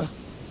at Honda.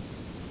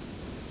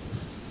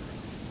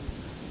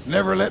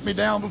 Never let me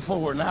down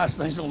before. Now this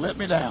thing's going to let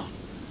me down.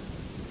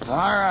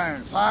 Fire,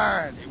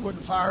 and it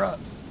wouldn't fire up.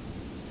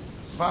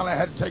 Finally, I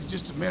had to take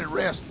just a minute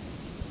rest.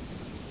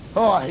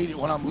 Oh, I hate it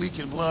when I'm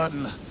leaking blood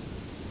and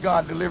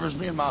God delivers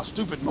me and my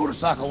stupid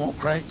motorcycle won't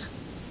crank.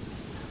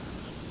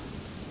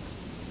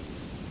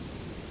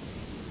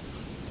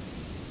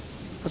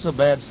 That's a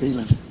bad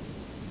feeling.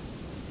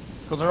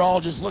 Because they're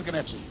all just looking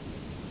at you.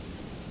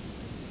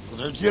 Because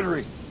they're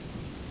jittery.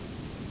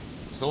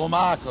 So am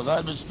I, because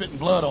I've been spitting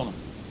blood on them.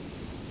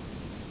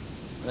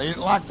 They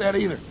didn't like that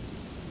either.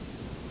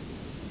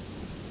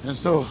 And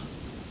so,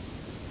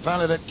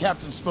 finally that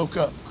captain spoke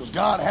up, because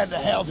God had to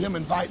have him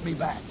invite me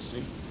back,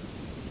 see.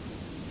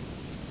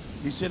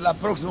 He said, "La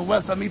próxima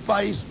vuelta a mi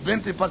país,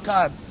 vente para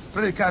acá,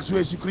 predicar su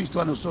Jesucristo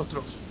a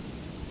nosotros."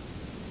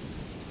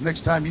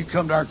 Next time you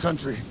come to our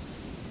country,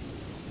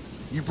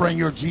 you bring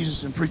your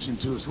Jesus and preach him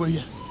to us, will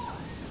you?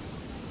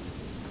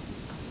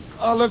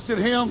 I looked at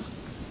him.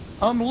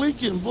 I'm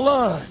leaking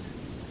blood.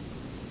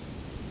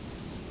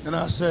 And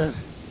I said,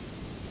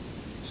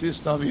 "Si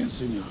está bien,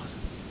 Señor.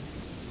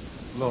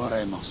 Lo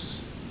haremos."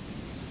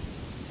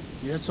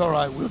 Yeah, it's all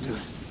right. We'll do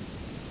it.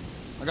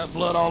 I got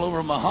blood all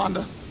over my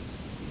Honda.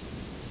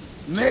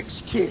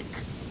 Next kick,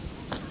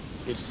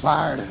 it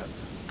fired up.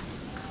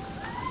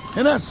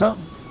 Isn't that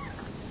something?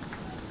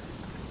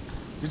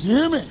 Did you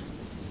hear me?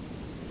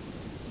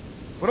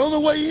 But on the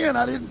way in,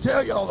 I didn't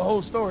tell y'all the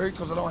whole story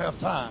because I don't have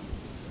time.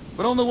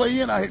 But on the way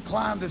in, I had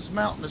climbed this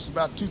mountain that's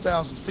about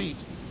 2,000 feet.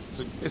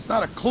 It's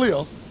not a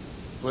cliff,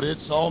 but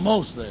it's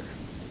almost there.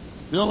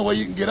 The only way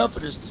you can get up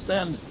it is to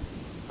stand.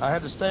 I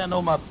had to stand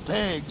on my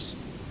pegs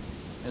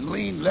and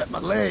lean, let my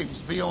legs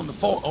be on the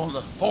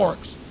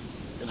forks,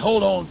 and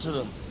hold on to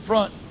the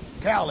front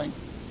cowling.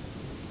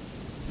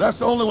 That's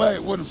the only way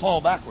it wouldn't fall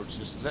backwards.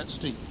 It's that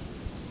steep.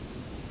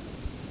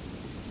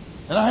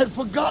 And I had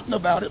forgotten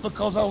about it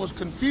because I was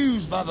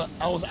confused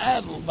I was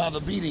addled by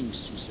the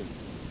beatings, you see.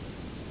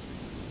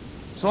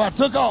 So I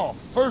took off.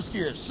 First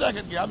gear,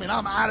 second gear. I'm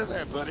out of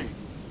there, buddy.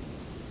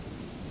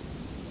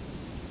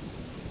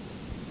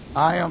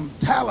 I am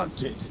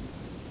talented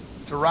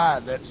to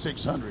ride that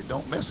 600.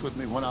 Don't mess with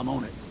me when I'm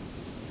on it.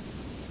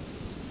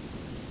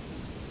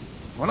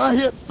 When I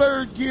hit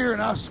third gear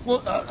and I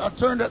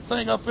turned that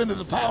thing up into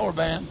the power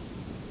band,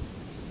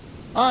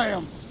 I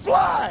am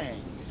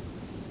flying.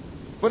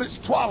 But it's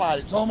twilight.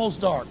 It's almost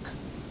dark.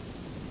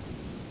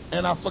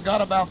 And I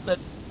forgot about that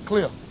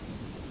cliff.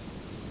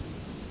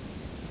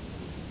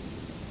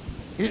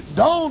 It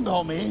dawned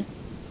on me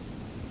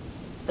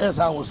as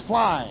I was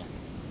flying.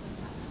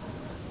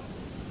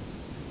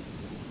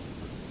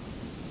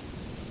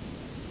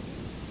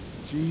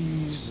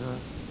 Jesus.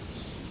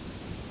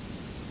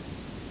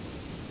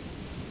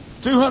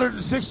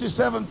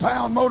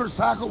 267-pound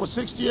motorcycle with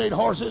 68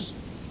 horses.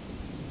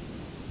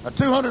 A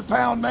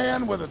 200-pound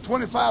man with a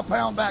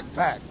 25-pound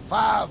backpack.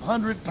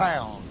 500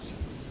 pounds.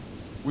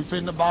 We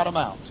finna bottom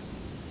out.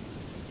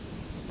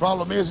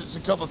 Problem is, it's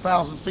a couple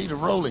thousand feet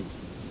of rolling.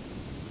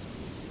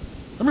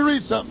 Let me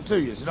read something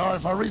to you. Is it all right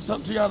if I read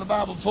something to you out of the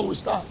Bible before we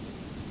stop?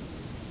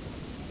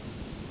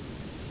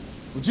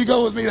 Would you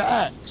go with me to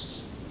Acts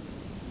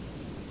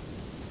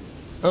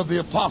of the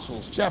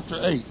Apostles, chapter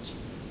 8.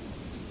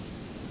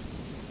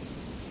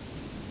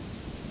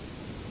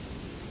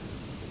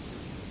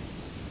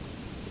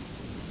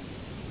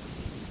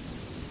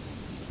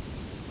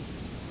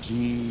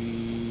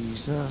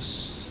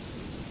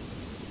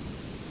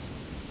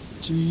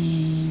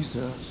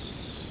 Jesus.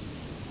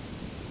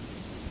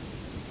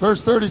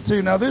 Verse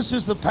 32. Now this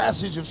is the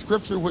passage of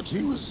Scripture which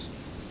he was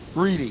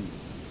reading,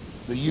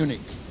 the eunuch.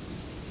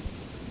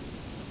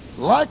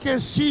 Like a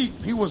sheep,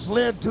 he was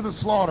led to the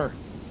slaughter.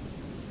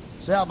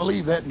 Say, I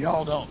believe that, and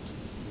y'all don't.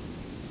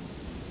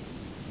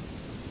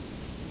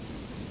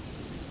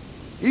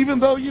 Even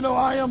though,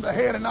 I am the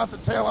head and not the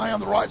tail, I am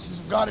the righteousness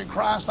of God in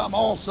Christ, I'm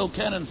also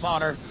cannon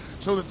fodder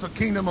so that the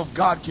kingdom of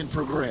God can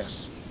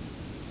progress.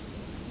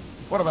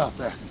 What about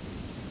that?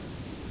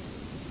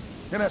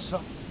 Isn't that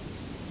something?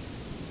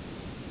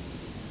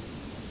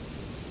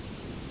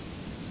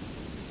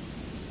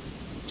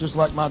 Just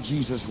like my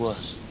Jesus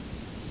was.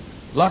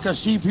 Like a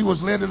sheep, he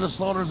was led to the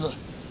slaughter as a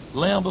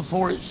lamb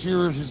before its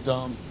shearers is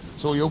dumb,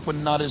 so he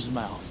opened not his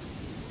mouth.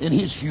 in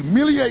his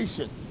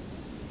humiliation,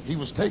 he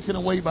was taken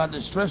away by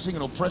distressing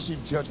and oppressive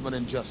judgment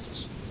and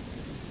justice,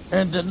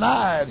 and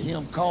denied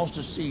him cause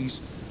to cease.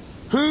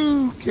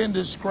 Who can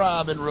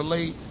describe and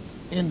relate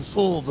in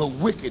full the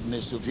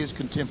wickedness of his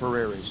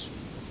contemporaries?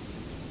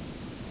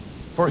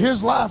 For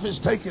his life is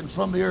taken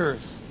from the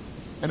earth,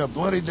 and a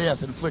bloody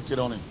death inflicted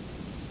on him.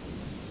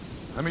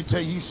 Let me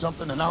tell you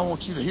something, and I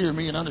want you to hear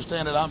me and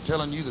understand that I'm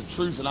telling you the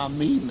truth, and I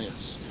mean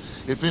this.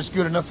 If it's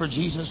good enough for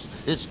Jesus,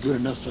 it's good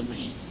enough for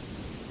me.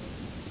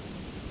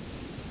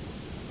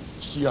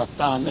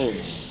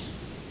 Siatane.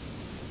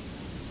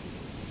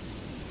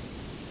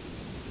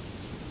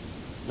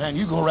 Man,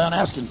 you go around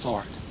asking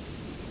for it.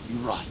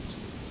 You're right.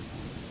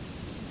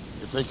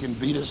 If they can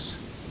beat us,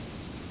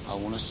 I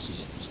want to see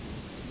it.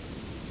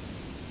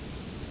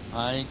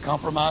 I ain't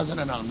compromising,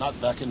 and I'm not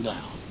backing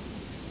down.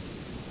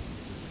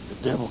 The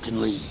devil can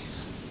leave.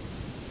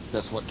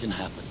 That's what can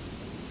happen.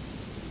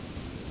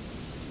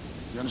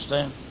 You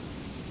understand?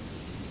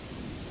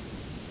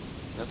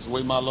 That's the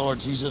way my Lord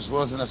Jesus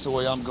was, and that's the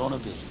way I'm going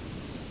to be.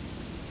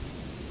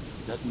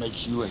 That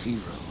makes you a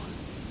hero.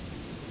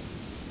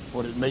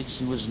 What it makes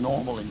you is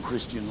normal in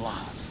Christian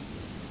life.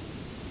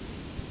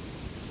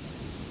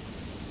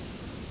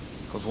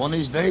 Because one of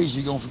these days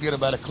you're going to forget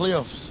about the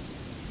cliffs.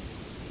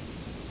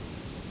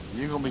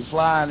 You're going to be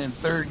flying in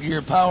third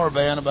gear power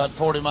band about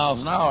 40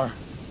 miles an hour.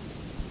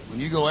 When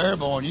you go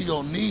airborne, you're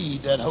going to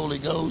need that Holy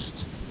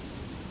Ghost.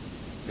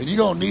 And you're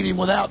going to need him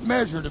without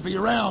measure to be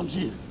around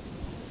you.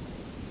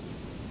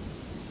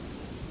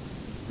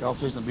 Y'all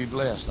fixing to be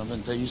blessed. I'm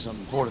going to tell you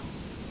something important.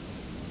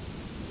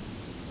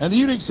 And the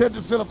eunuch said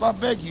to Philip, I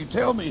beg you,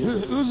 tell me,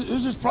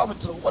 who's this prophet?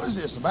 What is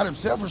this, about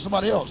himself or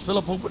somebody else?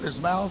 Philip opened his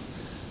mouth,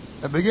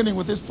 and beginning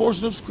with this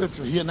portion of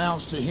Scripture, he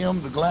announced to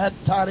him the glad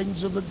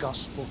tidings of the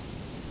gospel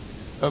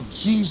of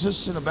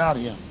Jesus and about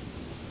him.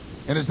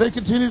 And as they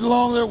continued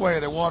along their way,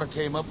 their water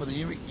came up, and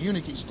the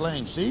eunuch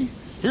exclaimed, see,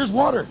 here's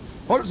water.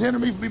 What does hinder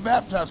me from being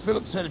baptized?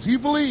 Philip said, if you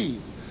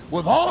believe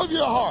with all of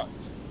your heart,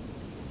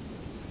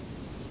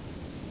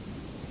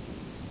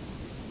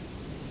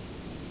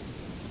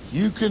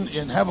 you can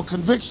have a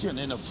conviction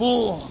and a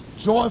full,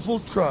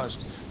 joyful trust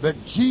that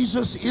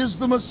Jesus is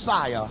the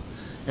Messiah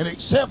and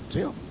accept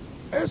him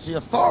as the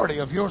authority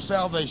of your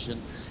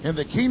salvation in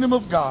the kingdom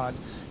of God,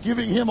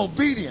 giving him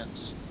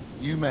obedience,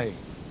 you may.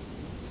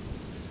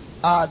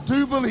 I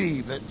do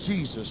believe that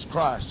Jesus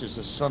Christ is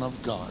the Son of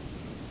God.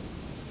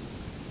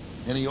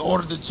 And he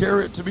ordered the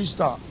chariot to be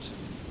stopped.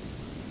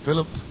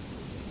 Philip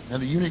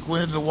and the eunuch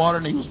went into the water,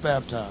 and he was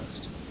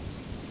baptized.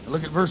 Now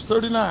look at verse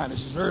 39. This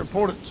is very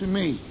important to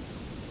me.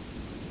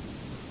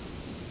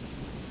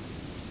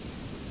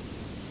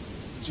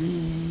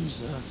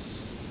 Jesus.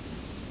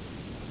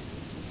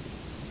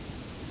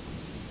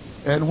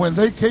 And when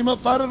they came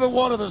up out of the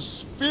water, the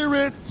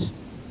Spirit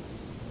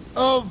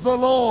of the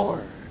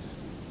Lord,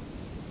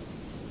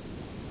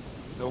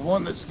 the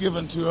one that's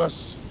given to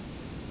us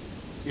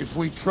if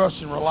we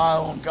trust and rely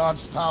on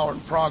God's power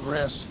and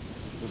progress,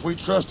 if we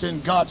trust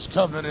in God's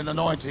covenant and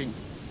anointing,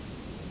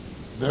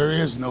 there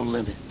is no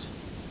limit.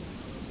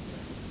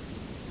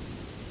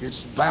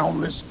 It's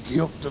boundless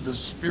gift of the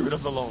Spirit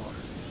of the Lord.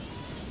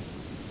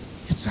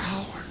 It's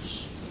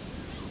ours.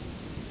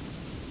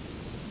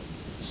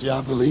 See,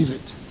 I believe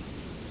it.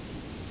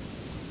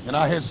 And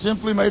I had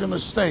simply made a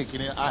mistake,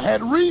 and I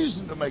had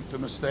reason to make the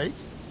mistake.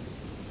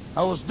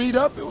 I was beat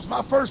up. It was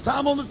my first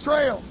time on the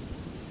trail.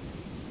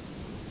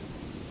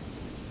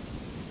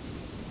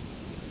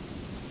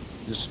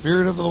 The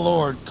Spirit of the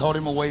Lord caught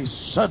him away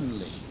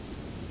suddenly,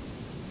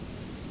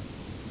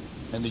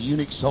 and the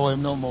eunuch saw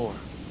him no more.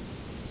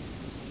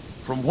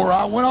 From where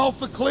I went off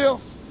the cliff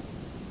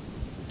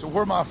to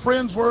where my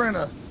friends were in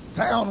a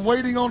town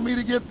waiting on me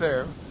to get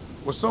there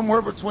was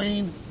somewhere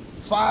between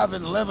 5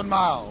 and 11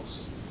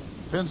 miles.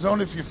 Depends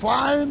on if you're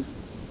flying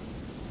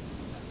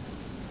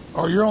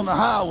or you're on the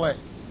highway,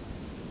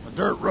 a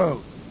dirt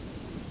road.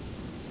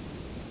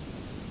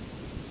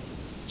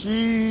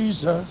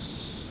 Jesus.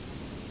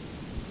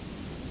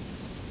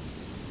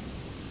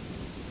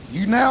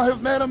 You now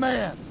have met a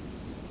man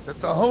that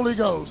the Holy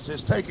Ghost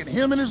has taken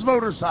him and his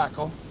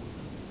motorcycle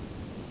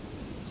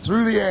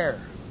through the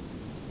air.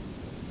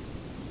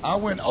 I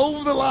went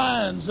over the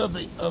lines of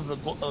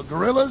the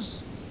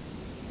guerrillas,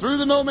 through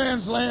the no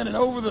man's land, and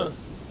over the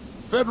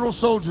Federal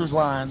soldiers'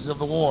 lines of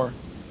the war,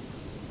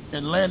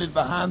 and landed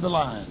behind the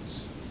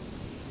lines.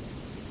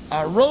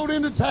 I rode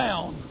into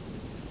town.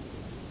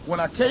 When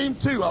I came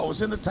to, I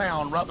was in the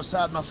town right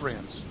beside my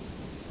friends.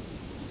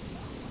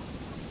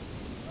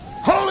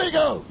 Holy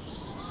Ghost!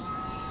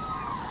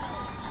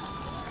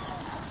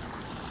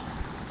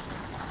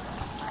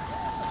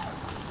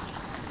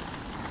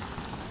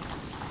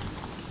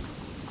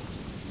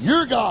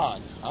 Your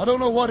God, I don't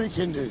know what he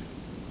can do,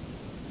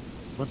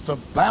 but the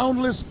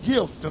boundless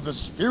gift of the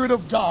Spirit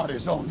of God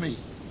is on me.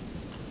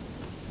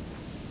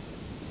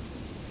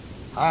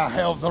 I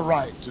have the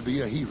right to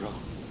be a hero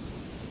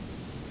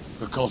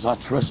because I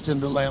trust in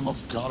the Lamb of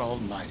God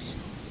Almighty.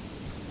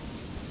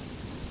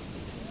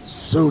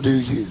 So do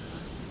you.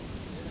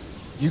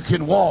 You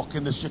can walk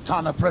in the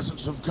Shekinah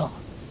presence of God.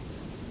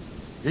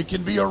 It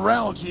can be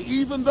around you,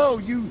 even though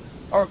you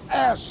are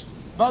asked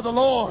by the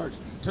Lord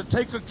to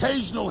take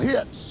occasional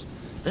hits,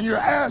 and you're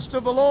asked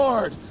of the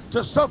Lord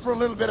to suffer a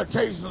little bit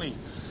occasionally.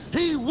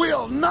 He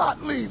will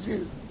not leave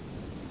you.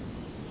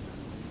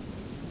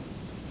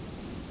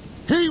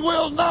 He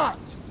will not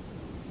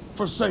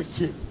forsake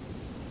you.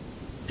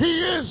 He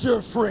is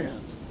your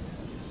friend.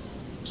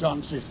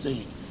 John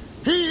 15.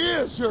 He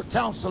is your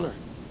counselor.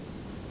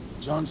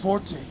 John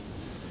 14.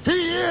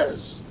 He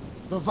is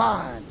the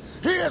vine.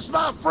 He is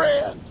my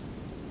friend.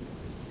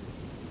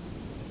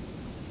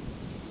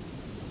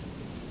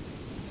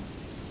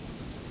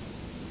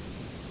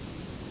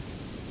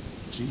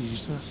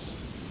 Jesus.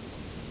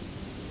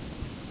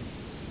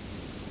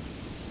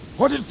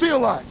 What did it feel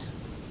like?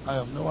 I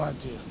have no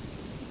idea.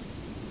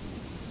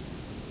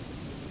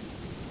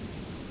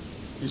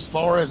 As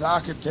far as I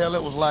could tell,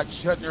 it was like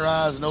shutting your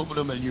eyes and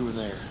opening them and you were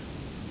there.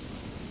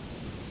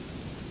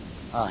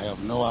 I have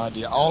no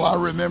idea. All I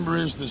remember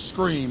is the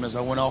scream as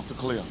I went off the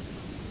cliff.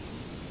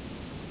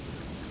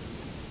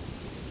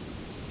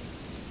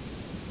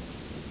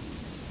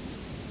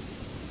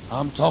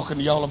 I'm talking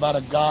to y'all about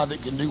a God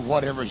that can do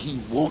whatever He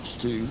wants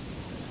to,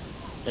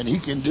 and He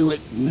can do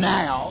it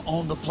now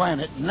on the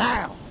planet,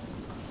 now.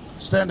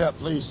 Stand up,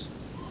 please.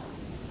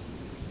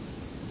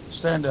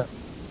 Stand up.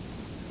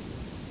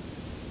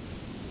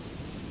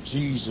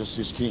 Jesus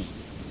is King.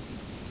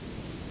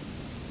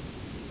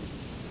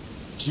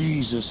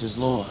 Jesus is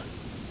Lord.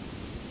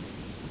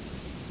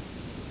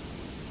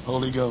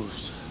 Holy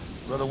Ghost.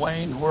 Brother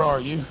Wayne, where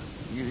are you?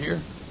 Are you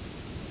here?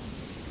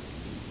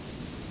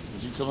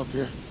 Would you come up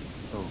here?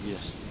 Oh,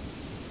 yes.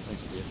 Thank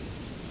you, dear.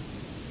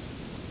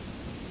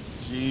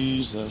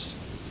 Jesus.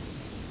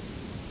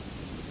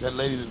 That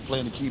lady that's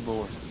playing the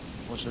keyboard.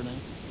 What's her name?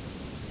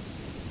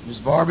 Miss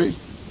Barbie?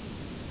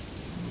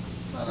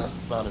 Well, that's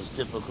about as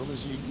typical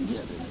as you can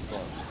get, isn't it,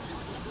 Barbie?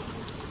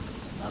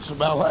 That's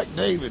about like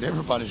David.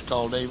 Everybody's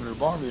called David or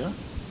Barbie, huh?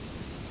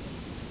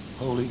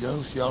 Holy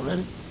Ghost, y'all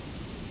ready?